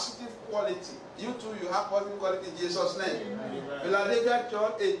with positive quality. You too, you have positive quality in Jesus' name. Amen. Philadelphia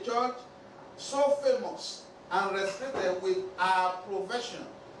Church, a church so famous and respected with our profession.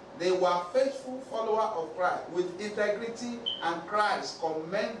 They were faithful followers of Christ with integrity, and Christ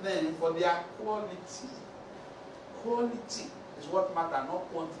commend them for their quality. Quality is what matters,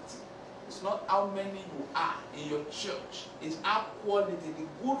 not quantity. It's not how many you are in your church. It's our quality, the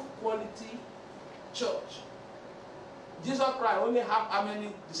good quality church. Jesus Christ only have how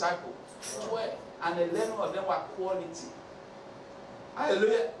many disciples? 12. And 11 of them were quality.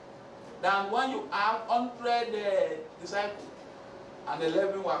 Hallelujah. Then when you have 100 disciples and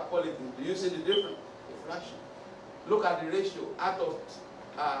 11 were quality, do you see the difference? The fraction. Look at the ratio. Out of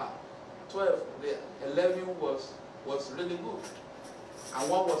 12, the 11 was really good, and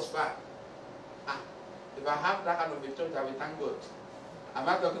 1 was bad. If I have that kind of a church, I will thank God. Am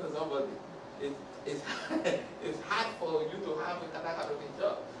I talking to somebody? It's hard for you to have that kind of a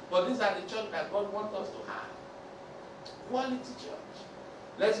church. But these are the church that God wants us to have. Quality church.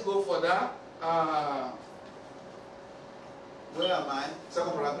 Let's go for that. Where am I?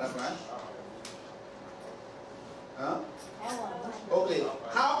 Second paragraph, right? Huh? Okay.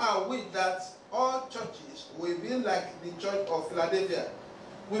 How are we that all churches will be like the church of Philadelphia?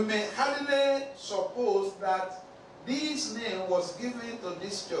 We may hardly suppose that this name was given to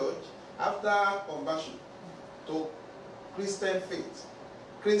this church after conversion to Christian faith.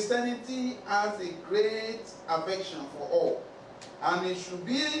 Christianity has a great affection for all, and it should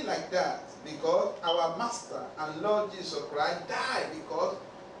be like that because our Master and Lord Jesus Christ died because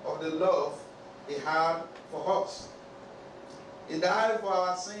of the love he had for us. He died for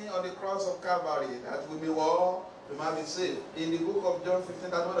our sin on the cross of Calvary, that we may all be saved. In the book of John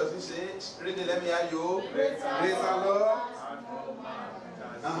 15, that's what does he say? Read it, let me hear you. Greater love.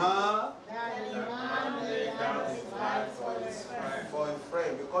 For a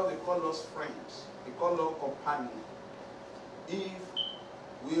friend, because they call us friends, they call us companions. If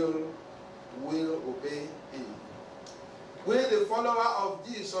will obey him. We, the follower of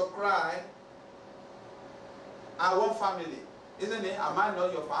Jesus Christ, are one family, isn't it? Am I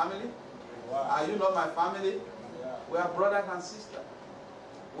not your family? Are you not my family? We are brothers and sisters.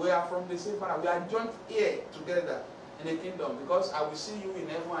 We are from the same family. We are joined here together in the kingdom, because I will see you in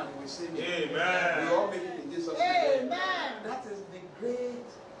heaven and you will see me. Amen. We all make it in Jesus' name. Amen. That is the great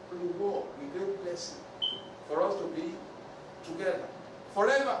reward, the great blessing for us to be together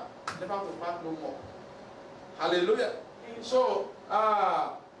forever, never to part no more. Hallelujah. Amen. So,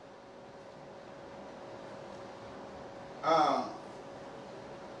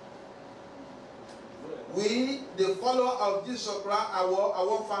 we, the follower of Jesus Christ,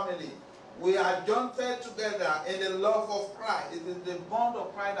 our family, we are joined together in the love of Christ. It is the bond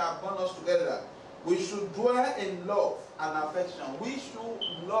of Christ that bonds us together. We should dwell in love and affection. We should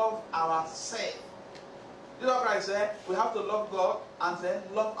love ourselves. Jesus Christ said we have to love God and then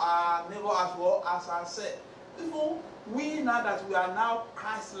love our neighbor as well as ourselves. Even we, now that we are now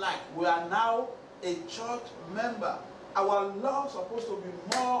Christ-like, we are now a church member. Our love is supposed to be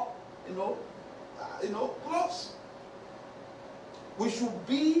more, close. We should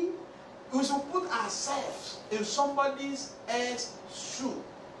put ourselves in somebody else's shoe.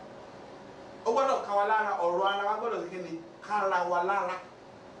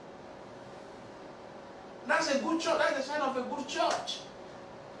 That's a good church. That's a sign of a good church.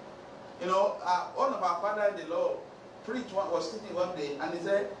 One of our fathers in the Lord was sitting one day, and he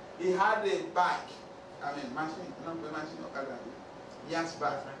said he had a bike, I mean, machine, not machine, years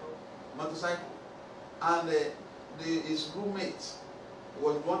back, motorcycle. And his roommate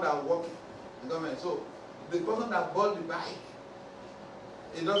was the one that was working in government. So the person that bought the bike,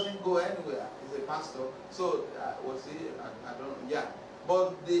 it doesn't go anywhere. He's a pastor. So was he? I don't know. Yeah.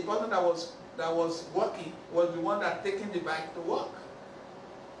 But the person that was working was the one that taking the bike to work.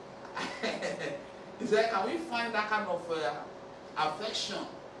 He said, "Can we find that kind of affection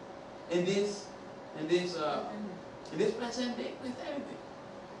in this present day Christianity?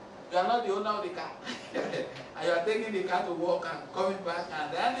 You are not the owner of the car, and you are taking the car to work and coming back,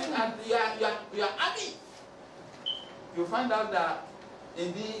 and then you are happy. You find out that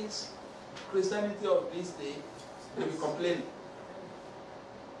in this Christianity of this day, they will be complaining.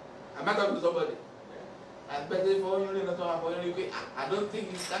 Am I talking to somebody? I don't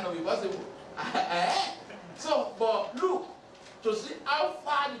think it's kind of impossible. So, but look, to see how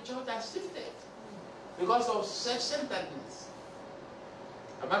far the church has shifted because of self-centeredness.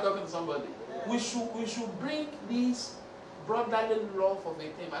 Am I talking to somebody? We should bring this brotherly love of a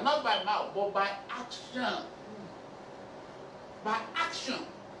thing, not by mouth, but by action. By action.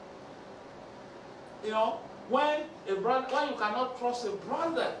 You know, when you cannot trust a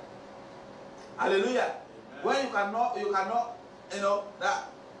brother, hallelujah. When you cannot, you know,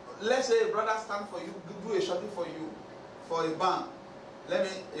 that let's say a brother stand for you, do a shorty for you, for a bank.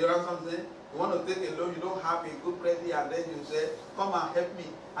 You know something? You want to take a loan, you don't have a good credit, and then you say, come and help me.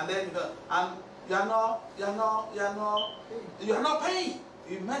 And then you are not paying.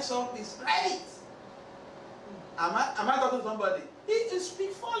 You mess up his credit. Am I talking to somebody? It is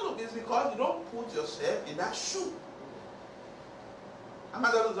follow. It's because you don't put yourself in that shoe. Am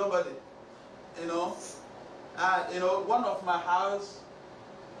I talking to somebody? You know, one of my house,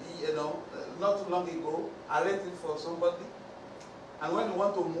 you know, not too long ago, I rented for somebody, and when you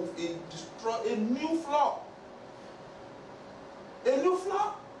want to move, it destroy a new floor. A new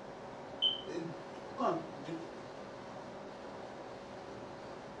floor. Come on.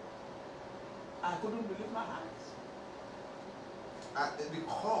 I couldn't believe my eyes.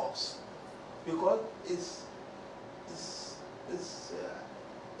 Because it's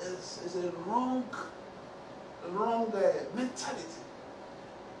a wrong mentality.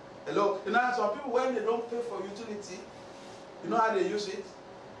 Hello? You know, some people, when they don't pay for utility, you know how they use it?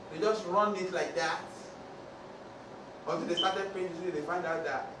 They just run it like that. Until they started paying utility, they find out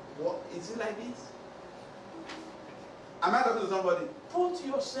that, what, is it like this? Am I talking to somebody? Put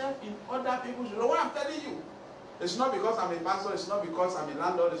yourself in other people's shoes. What I'm telling you, it's not because I'm a pastor, it's not because I'm a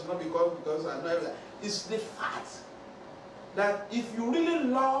landlord, it's not because I know everything. It's the fact that if you really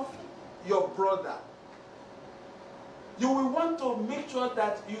love your brother, you will want to make sure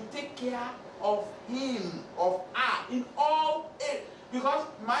that you take care of him, of her, in all areas. Because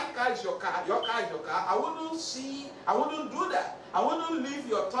my car is your car is your car. I wouldn't do that. I wouldn't leave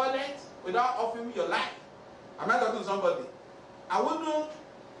your toilet without offering me your life. Am I talking to somebody? I wouldn't,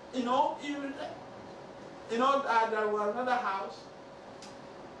 there was another house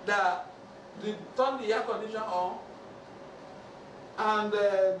that they turned the air conditioner on, and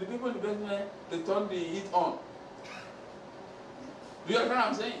the people in the basement, they turned the heat on. Do you understand what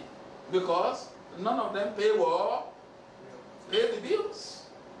I'm saying? Because none of them pay the bills.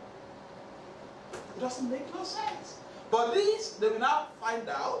 It doesn't make no sense. But these, they will now find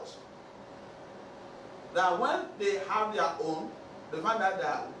out that when they have their own, they find out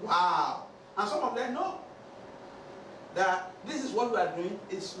that, wow. And some of them know that this is what we are doing.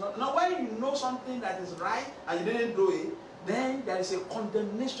 It's not. Now, when you know something that is right and you didn't do it, then there is a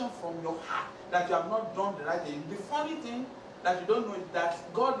condemnation from your heart that you have not done the right thing. The funny thing that you don't know is that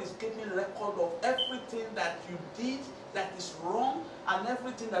God is keeping record of everything that you did that is wrong and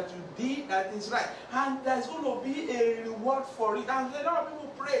everything that you did that is right. And there's going to be a reward for it. And a lot of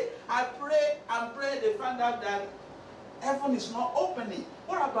people pray. I pray and pray. They find out that heaven is not opening.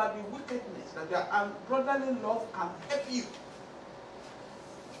 What about the wickedness that and brotherly love can help you?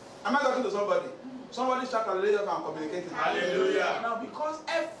 Am I talking to somebody? Somebody shout hallelujah and communicating. Hallelujah. Now, because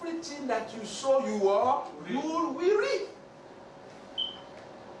everything that you sow, you will reap.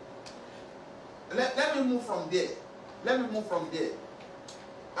 Let me move from there.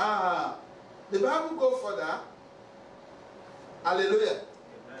 The Bible goes further. Hallelujah.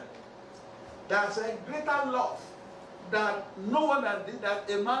 Amen. There's a greater love that no one has did, that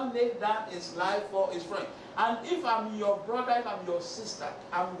a man laid down his life for his friend. And if I'm your brother, if I'm your sister,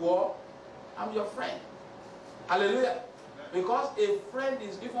 I'm your friend. Hallelujah. Because a friend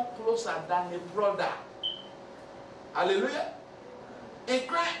is even closer than a brother. Hallelujah. In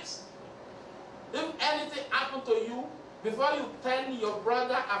Christ. If anything happened to you, before you tell your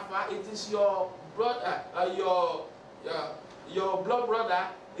brother after, it is your brother, your blood brother,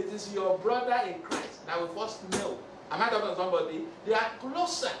 it is your brother in Christ that will first know. Am I talking to somebody? They are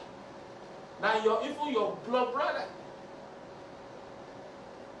closer than even your blood brother.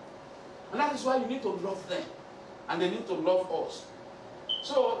 And that is why you need to love them. And they need to love us.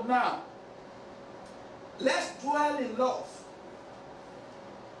 So now, let's dwell in love.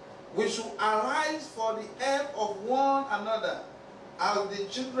 We should arise for the help of one another as the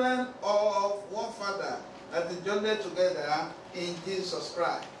children of one Father that is joined together in Jesus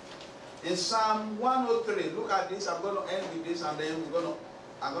Christ. In Psalm 103, look at this. I'm going to end with this, and then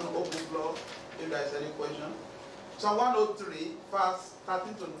I'm going to open the floor if there is any question. Psalm 103, verse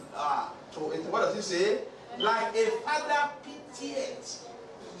 13 to 18. What does it say? Like a father pitieth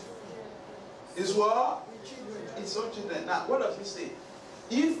his what? His own children. Now, what does it say?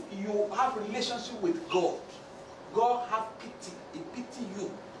 If you have a relationship with God, God have pity. He pity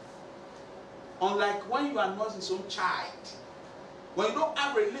you. Unlike when you are not his own child. When you don't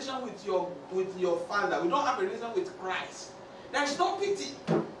have a relation with your father, we don't have a relation with Christ, there is no pity.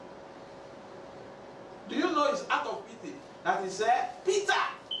 Do you know it's out of pity that he said, Peter,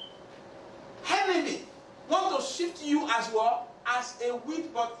 enemy, want to shift you as well as a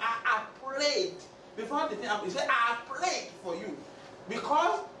wheat, but I prayed. Before the thing happened, he said, I prayed for you.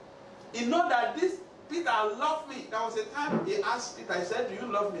 Because he know that this Peter loved me. There was a time he asked Peter, he said, do you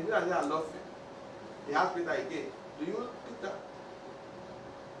love me? Peter said, I love you. He asked Peter again, do you, Peter,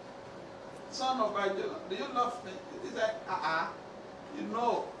 son of God, do you love me? He said, you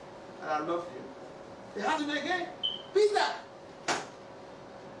know that I love you. He asked him again, Peter,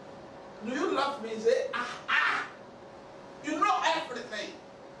 do you love me? He said, you know everything.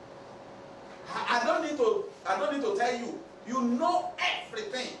 I don't need to tell you. You know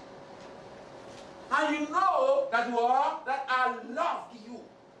everything. And you know that I loved you.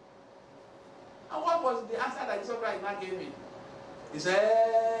 And what was the answer that Jesus Christ now gave me? He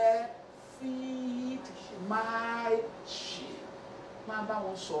said, feed my sheep. And that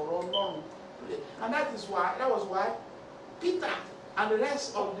was why Peter and the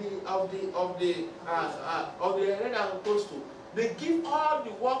rest of the apostles, they give all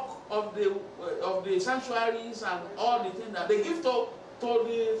the work of the sanctuaries and all the things that they give to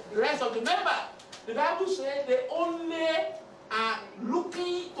the rest of the members. The Bible says they only are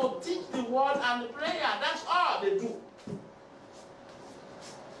looking to teach the word and the prayer. That's all they do.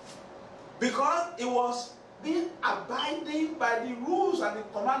 Because it was being abiding by the rules and the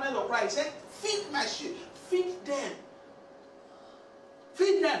commandments of Christ. He said, feed my sheep, feed them.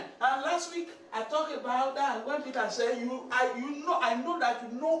 Feed them. And last week I talked about that when Peter said, I know that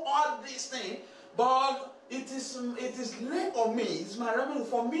you know all these things, but it is late on me. It's my remedy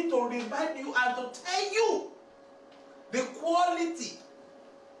for me to remind you and to tell you the quality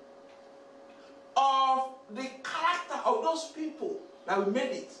of the character of those people that we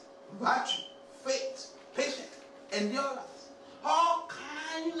made it. Virtue, faith, patience, endurance. All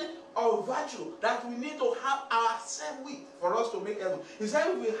kinds of virtue that we need to have ourselves with for us to make heaven. He said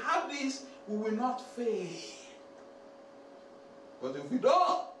if we have this, we will not fail. But if we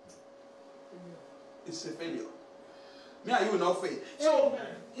don't, it's a failure. Me and you will not fail. So,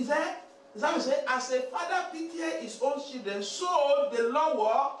 he said, as a father pitieth his own children, so the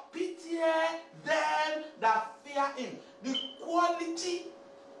Lord pitieth them that fear him. The quality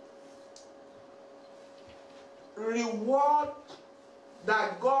reward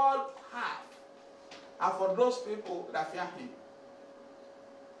that God has are for those people that fear him.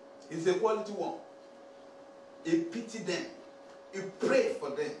 It's a quality one. He pity them. He pray for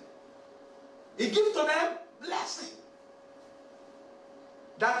them. He gives to them blessing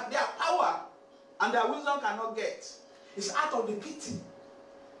that their power and their wisdom cannot get. It's out of the pity.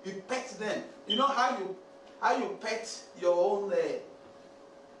 He pets them. You know how you pet your own,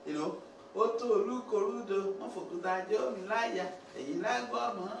 Oto Lukorudo, Mofokudajo, Milaya,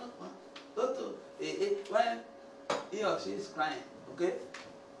 Toto, when he or she is crying, okay?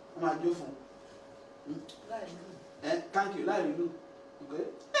 I'm a joke. Thank you, like you do. Okay?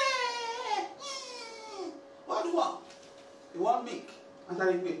 What do you want? You want milk?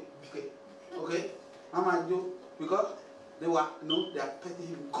 Answer me. Okay. Okay? I'm a joke. Because they are petting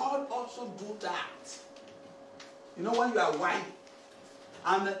him. God also do that. You know when you are white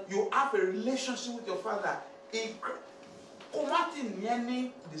and you have a relationship with your father,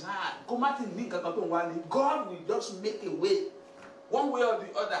 God will just make a way, one way or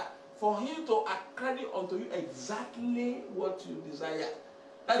the other, for him to accredit unto you exactly what you desire.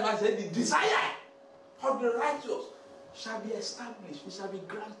 That's why I said the desire of the righteous shall be established, it shall be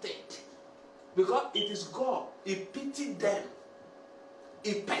granted. Because it is God. He pitied them.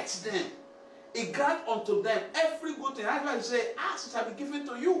 He pets them. He grant unto them every good thing. That's why he said, ask, it shall be given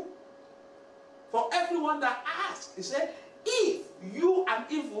to you. For everyone that asks, he said, if you and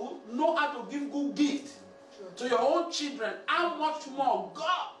evil know how to give good gift to your own children, how much more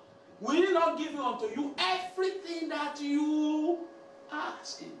God will he not give you unto you everything that you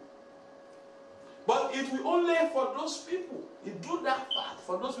ask him? But it will only for those people. He do that part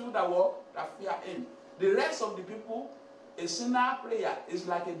for those people that fear him. The rest of the people, a sinner prayer is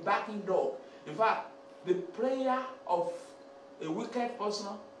like a barking dog. In fact, the prayer of a wicked person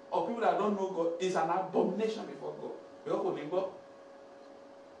or people that don't know God is an abomination before God.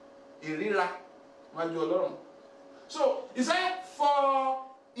 So he said, for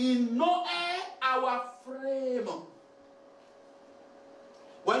in no air our frame.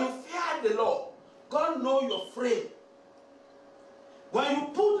 When you fear the Lord, God knows your frame. When you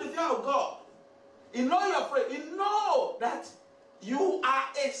put the fear of God, He knows your frame. He knows that you are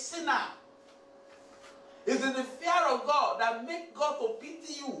a sinner. It is the fear of God that makes God to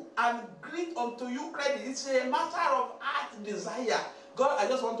pity you and grant unto you credit. It's a matter of heart desire. God, I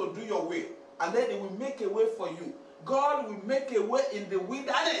just want to do your will. And then He will make a way for you. God will make a way in the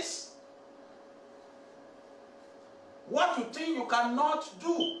wilderness. What you think you cannot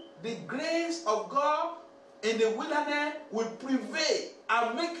do, the grace of God in the wilderness will prevail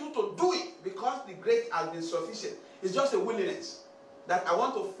and make you to do it because the grace has been sufficient. It's just a willingness that I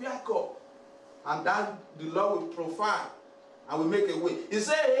want to fear God. And that the Lord will provide and will make a way. He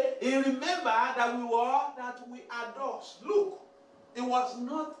said, He remembered that we are dust. Look, it was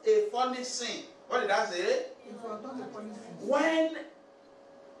not a funny sin. What did I say? It was not a funny sin. When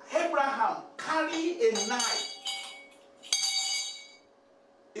Abraham carried a knife,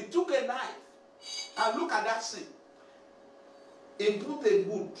 he took a knife and look at that sin. He put a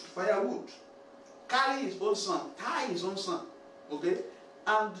wood, firewood, carry his own son, tie his own son, okay?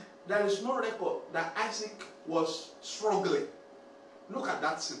 And there is no record that Isaac was struggling. Look at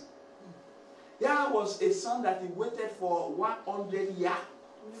that sin. There was a son that he waited for 100 years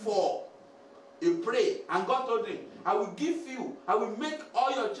for. He prayed, and God told him, I will give you, I will make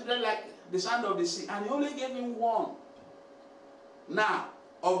all your children like the sand of the sea. And he only gave him one. Now,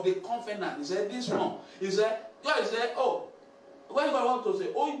 of the covenant, he said, this one. He said, God said, oh, when God want to say,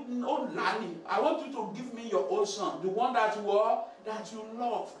 oh, Lani, I want you to give me your own son, the one that you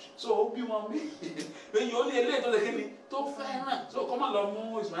loved. So, be one me. When you only late to the king, to fair. So come on,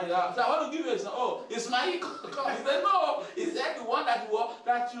 Lord, it's my God. So I want to give you a son. Oh, it's my God. He said, no, he said the one that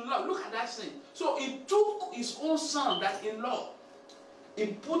you love. Look at that thing. So he took his own son that he loved. He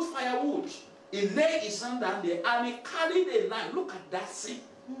put firewood. He laid his son down there and he carried a knife. Look at that thing.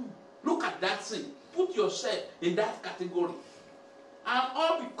 Look at that thing. Put yourself in that category. And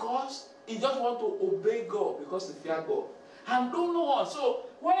all because he just want to obey God because he fear God. And don't know what. So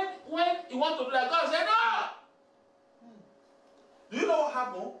when he want to do that, God said, no! Do you know what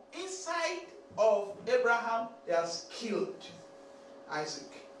happened? Inside of Abraham, he has killed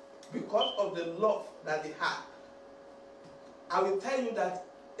Isaac because of the love that he had. I will tell you that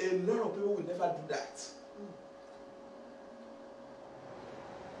a lot of people will never do that.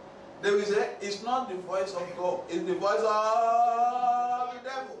 They will say, it's not the voice of God, it's the voice of the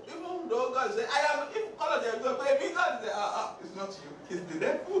devil. Even though God says, I am, if all of them go, but if God says, it's not you, it's the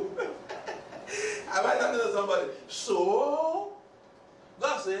devil. Am I talking to somebody? So,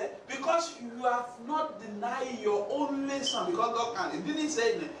 God said, because you have not denied your only son, because God can. He didn't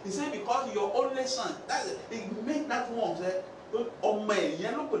say it. He said, because your only son. That's it. He made that one say, oh man,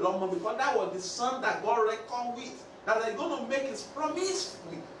 because that was the son that God reckoned with. That they're going to make his promise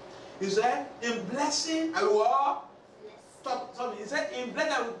with. He said, in blessing, I will stop. He said, in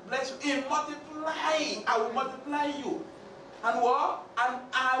blessing, I will bless you. In multiplying, I will multiply you. And what? And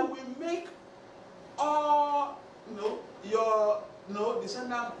I will make all, your,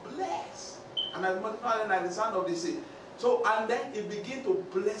 descendants blessed. And I will multiply them like the sand of the sea. So, and then he began to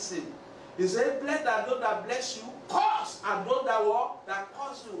bless him. He said, blessed are those that bless you, cursed are those that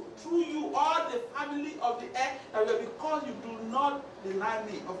curse you. Through you, all the family of the earth, because you do not deny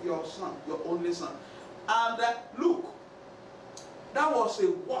me of your son, your only son. And look, that was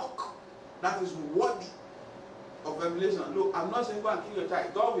a work that is worthy of revelation. Look, I'm not saying go and kill your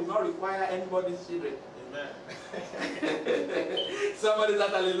child. God will not require anybody's children. Amen. Somebody said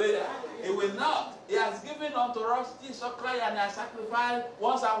hallelujah. He will not. He has given unto us Jesus Christ and has sacrificed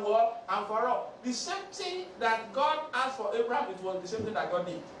once and for all. The same thing that God asked for Abraham, it was the same thing that God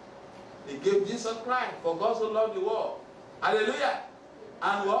did. He gave Jesus Christ, for God so loved the world. Hallelujah.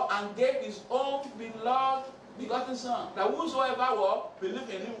 And gave his own beloved begotten son, that whosoever believe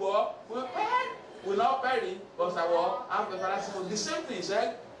in him will not perish, but have everlasting life. The same thing he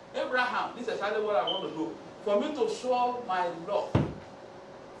said, Abraham, this is exactly what I want to do. For me to show my love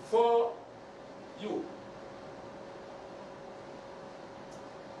for you,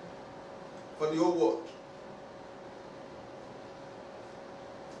 for the whole world.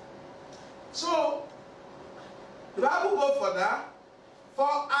 So, the Bible goes further,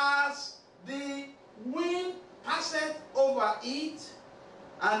 for as the wind passeth over it,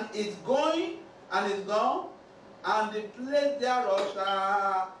 and it's going, and it's gone, and the place thereof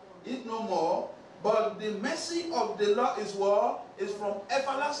shall it no more, but the mercy of the Lord is what? Is from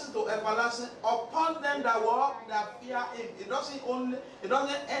everlasting to everlasting upon them that walk, that fear him. It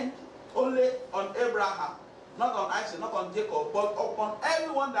doesn't end only on Abraham, not on Isaac, not on Jacob, but upon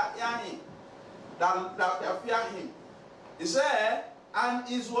everyone that fear him, that fear him. He said, and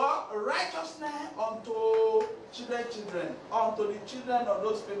is what? Righteousness unto children, unto the children of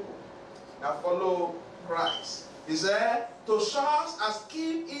those people that follow Christ. He said, to such as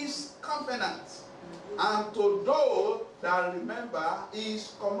keep his covenant, and to those that remember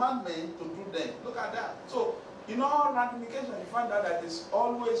his commandment to do them. Look at that. So, in all ramifications, you find out that it's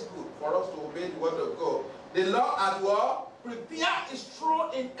always good for us to obey the word of God. The Lord at what? Prepare his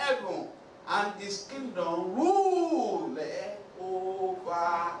throne in heaven, and his kingdom rule over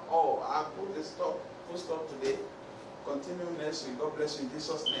all. I put a full stop today. Continue next week. God bless you in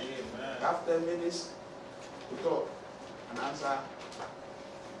Jesus' name. Amen. After 10 minutes to talk and answer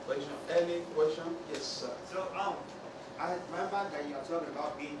question. Any question? Yes, sir. So I remember that you are talking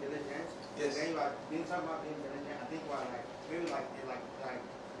about being diligent. Yes. And then you are being talking about being diligent. I think what maybe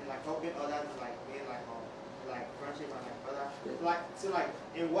like helping others, like being like friendship and like other. Like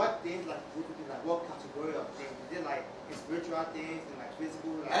in what things like what category of things? Is it like spiritual things and like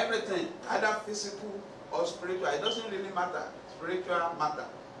physical? Like, everything, either physical or spiritual. It doesn't really matter. Spiritual matter.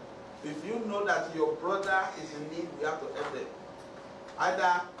 If you know that your brother is in need, you have to help them.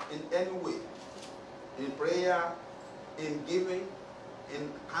 Either in any way, in prayer, in giving,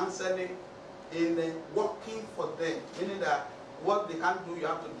 in counseling, in working for them. Meaning that what they can't do, you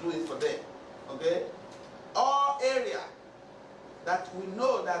have to do it for them. Okay? All area that we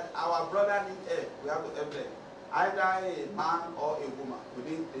know that our brother needs help, we have to help them. Either a man or a woman.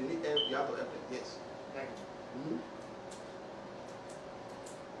 They need help, you have to help them. Yes. Thank you.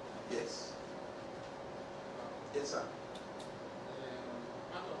 Yes. Yes, sir.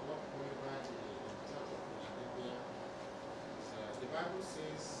 Part of what we write in the Church of Philadelphia is the Bible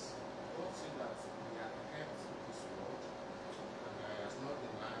says, God said that we are kept His word, and He has not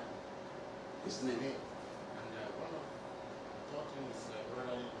denied His name. And one of the third thing is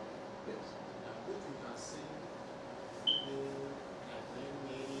brotherly love. Yes. And which we can see in like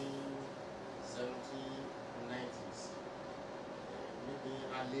maybe 70s, 90s, maybe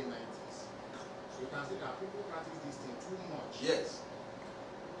early 90s. So you can see that people practice this thing too much. Yes.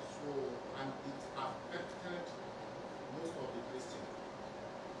 So, and it affected most of the Christians.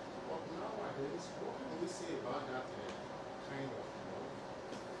 But nowadays, what can we say about that kind of love?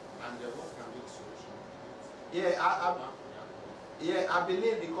 And what can be the solution? I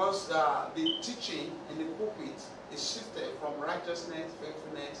believe because the teaching in the pulpit is shifted from righteousness,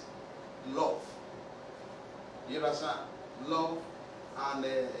 faithfulness, love. You understand? Love and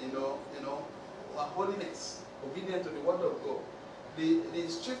holiness, obedience to the word of God. They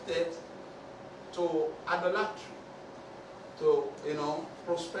shifted to idolatry, to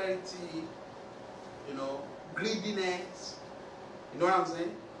prosperity, greediness. You know what I'm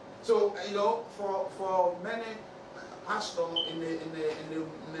saying? So for many pastors in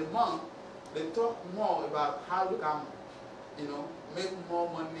the month, they talk more about how you can make more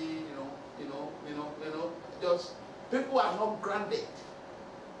money. Just people are not grounded.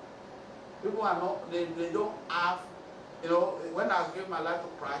 People are not. They don't have. When I gave my life to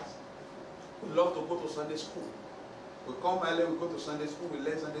Christ, we love to go to Sunday school. We come early, we go to Sunday school, we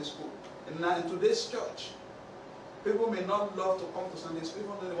learn Sunday school. And now in today's church, people may not love to come to Sunday school,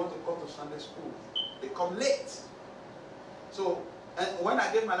 even though they want to come to Sunday school. They come late. So, and when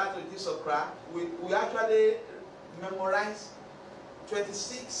I gave my life to Jesus Christ, we actually memorized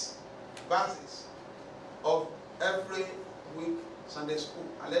 26 verses of every week Sunday school.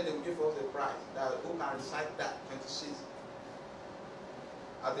 And then they will give us a prize that who can recite that 26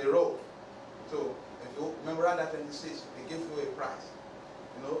 at the row. So if you memorize that 26, they give you a prize.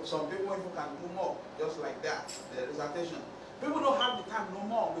 Some people even can do more, just like that, the recitation. People don't have the time no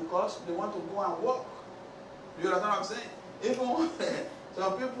more because they want to go and work. You understand what I'm saying? Even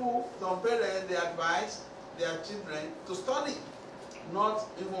some parents, they advise their children to study, not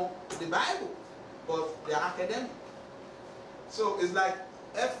even the Bible, but their academic. So it's like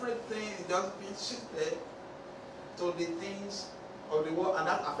everything is just being shifted to the things of the world, and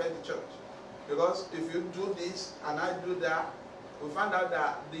that affects the church. Because if you do this and I do that, we find out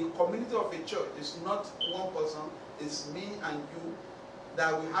that the community of a church is not one person, it's me and you,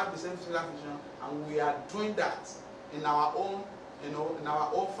 that we have the same similar vision, and we are doing that in our own, in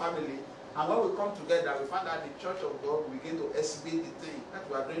our own family. And when we come together, we find that the church of God will begin to exhibit the thing that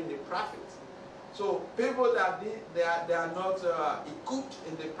we are doing the prophet. So people that they are not equipped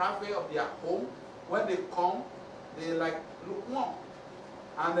in the prophet of their home, when they come, they like lukewarm.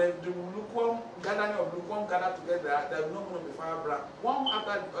 And the lukewarm gathering of lukewarm gather together, there is not going to be firebrand. One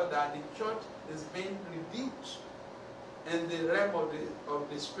after the other, the church is being reduced in the realm of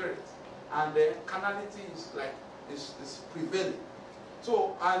the spirit, and the carnality is prevailing.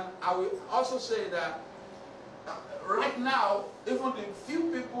 So, and I will also say that right now, even the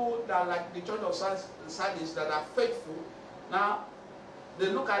few people that like the church of Sardis that are faithful, now they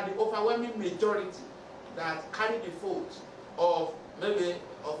look at the overwhelming majority that carry the fault of maybe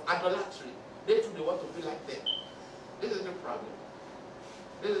of idolatry. They too, they want to be like them. This is the problem.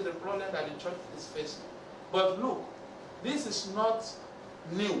 This is the problem that the church is facing. But look, this is not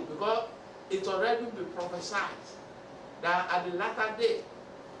new, because it's already been prophesied that at the latter day,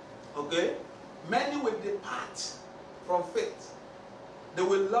 okay, many will depart from faith. They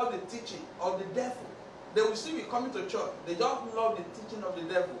will love the teaching of the devil. They will still be coming to church. They just love the teaching of the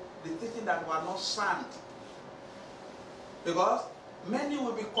devil, the teaching that were not sound. Because many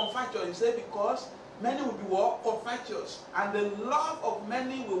will be confectious. You say because many will be what? Confectious. And the love of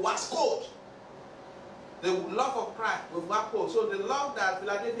many will wax cold. The love of Christ will wax cold. So the love that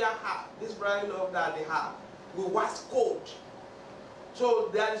Philadelphia had, this brotherly love that they have, will wax cold. So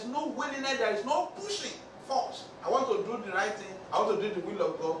there is no willingness, there is no pushing force. I want to do the right thing. I want to do the will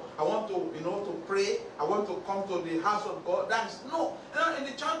of God. I want to, to pray. I want to come to the house of God. That is no. In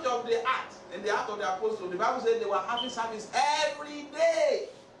the church of the Acts, in the Act of the Apostles, the Bible said they were having service every day.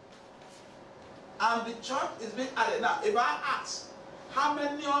 And the church is being added. Now, if I ask, how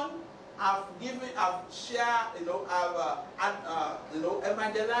many have shared,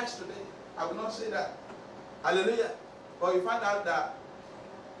 evangelized today? I will not say that. Hallelujah. But you find out that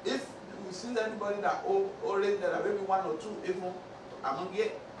if we see anybody that already there are maybe one or two even among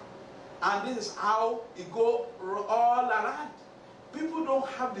you, and this is how it go all around. People don't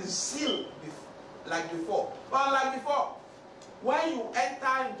have the zeal like before. But like before, when you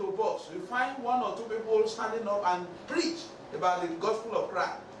enter into bus, you find one or two people standing up and preach about the gospel of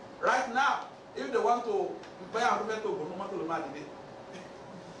Christ. Right now, if they want to buy a do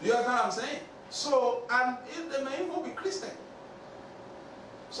you understand what I'm saying? So, and if they may even be Christian.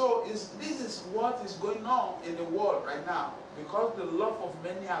 So this is what is going on in the world right now, because the love of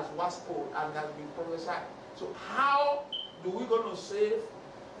many has waxed cold and has been prophesied. So how do we going to save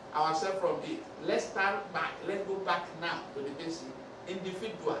ourselves from it? Let's start back. Let's go back now to the basic.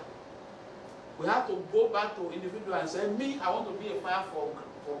 Individual. We have to go back to individual and say, me, I want to be a fire for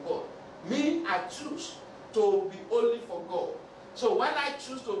God. Me, I choose to be only for God. So when I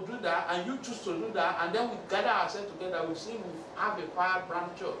choose to do that, and you choose to do that, and then we gather ourselves together, we see we have a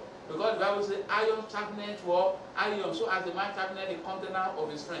firebrand church. Because the Bible says, iron sharpeneth iron, so as the man sharpeneth the container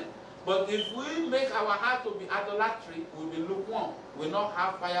of his friend. But if we make our heart to be idolatry, we'll be lukewarm. We'll not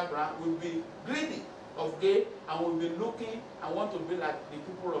have firebrand. We'll be greedy of gain, and we'll be looking and want to be like the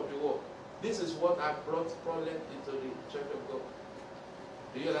people of the world. This is what has brought problem into the church of God.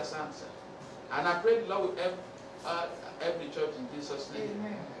 Do you understand, sir? And I pray the Lord will help every church in Jesus' name.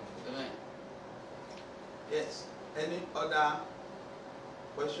 Amen. Amen. Yes. Any other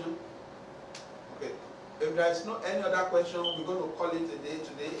question? Okay. If there is no any other question, we're going to call it a day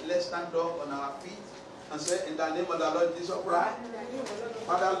today. Let's stand up on our feet and say, in the name of the Lord Jesus Christ,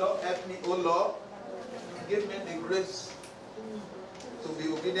 Father, Lord, help me, oh Lord. Give me the grace to be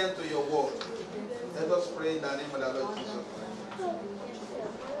obedient to your word. Let us pray in the name of the Lord Jesus Christ.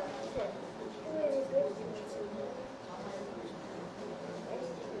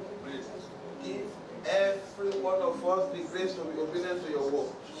 Give every one of us the grace to be obedient to your word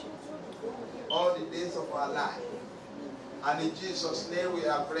all the days of our life. And in Jesus' name we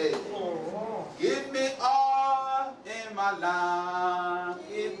are praying. Give me all in my life.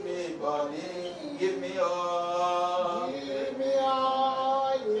 Give me body. Give me all. Give me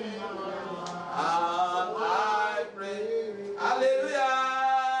all in my And I pray.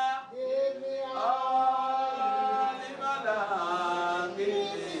 Hallelujah. Give me All in my life. Give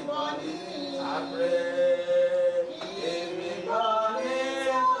me body. I pray. Give me body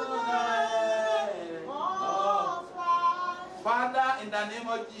tonight. all fly. Father, in the name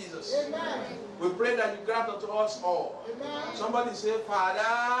of Lord Jesus. Amen. We pray that you grant unto us all. Amen. Somebody say, Father,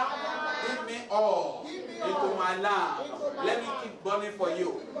 give me all into my lamp. Let me keep burning for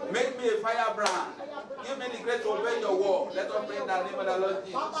you. Make me a firebrand. Give me the grace to obey your word. Let us pray in the name of the Lord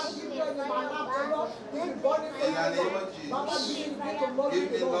Jesus. In the name of Jesus.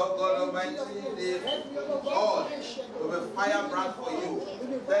 Give me, Lord God Almighty, the all to be firebrand for you.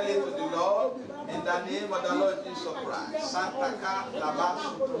 Tell it to the Lord in the name of the Lord Jesus Christ. Santa Ka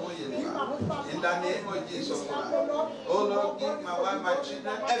in the name of Jesus Christ. Oh Lord, give my wife, my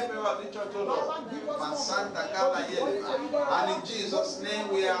children, everyone of the church, oh Lord. My Santa Ka and in Jesus' name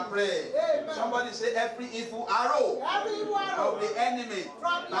we are praying. Somebody say every evil arrow of the enemy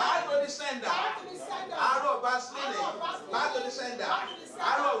back to the sender. Arrow of backsliding, back to the sender.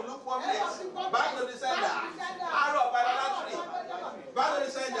 Arrow of lukewarmness, back to the sender. Arrow of idolatry, back to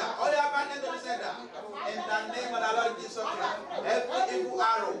the sender. All your back to the sender. In the name of the Lord Jesus Christ. Every evil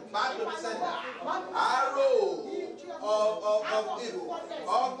arrow, back to the sender. Arrow of evil,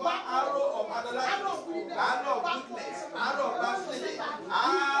 arrow of idolatry, arrow of weakness, arrow of backsliding,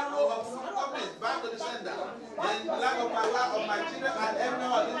 arrow of lukewarmness, back to the sender. In the life of my wife, of my children, and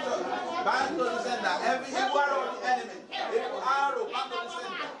everyone in the church, back to the sender. Every evil arrow of the enemy, evil arrow, back to the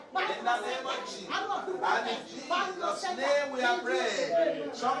sender. In the name of Jesus. And in Jesus' name we are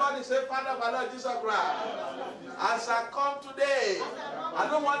praying. Somebody say, Father, my Lord Jesus Christ, as I come today, I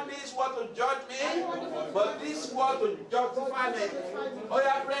don't want this word to judge me, but this word to justify me. Oh,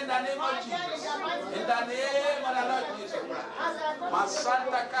 yeah, pray in the name of Jesus. In the name of the Lord Jesus Christ.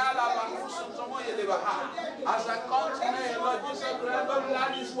 As I come today, Lord Jesus Christ, don't let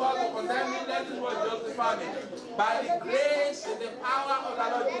this word to condemn me, let this word justify me. By the grace and the power of the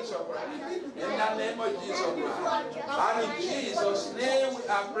Lord Jesus Christ. In the name of Jesus Christ. And in Jesus' name we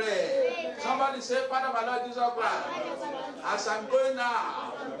are praying. Somebody say, Father, my Lord Jesus Christ, as I'm going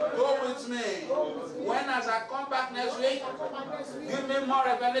now, go with me. When as I come back next week, give me more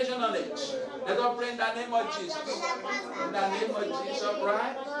revelation knowledge. Let us pray in the name of Jesus. In the name of Jesus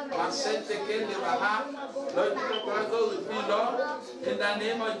Christ. Lord Jesus Christ, go with me, Lord. In the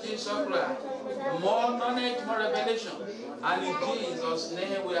name of Jesus Christ. More knowledge, more revelation. And in Jesus'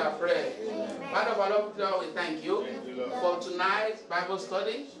 name we are praying. Father, our Lord, we thank you for tonight's Bible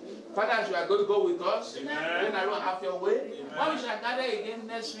study. Father, as you are going to go with us, then I don't have your way. When we shall gather again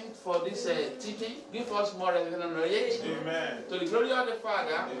next week for this teaching, give us more revelation and knowledge. Amen. To the glory of the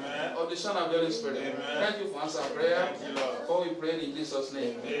Father, Amen. Of the Son, of the Holy Spirit. Amen. Thank you for answering prayer. For we pray in Jesus'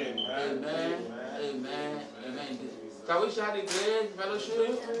 name. Amen. Amen. Amen. Amen. Can we share the great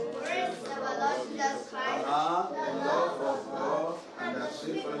fellowship? Praise our Lord Jesus Christ. The love of God and the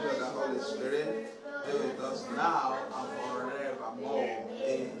sweet fellowship of the Holy Spirit be with us now and forevermore.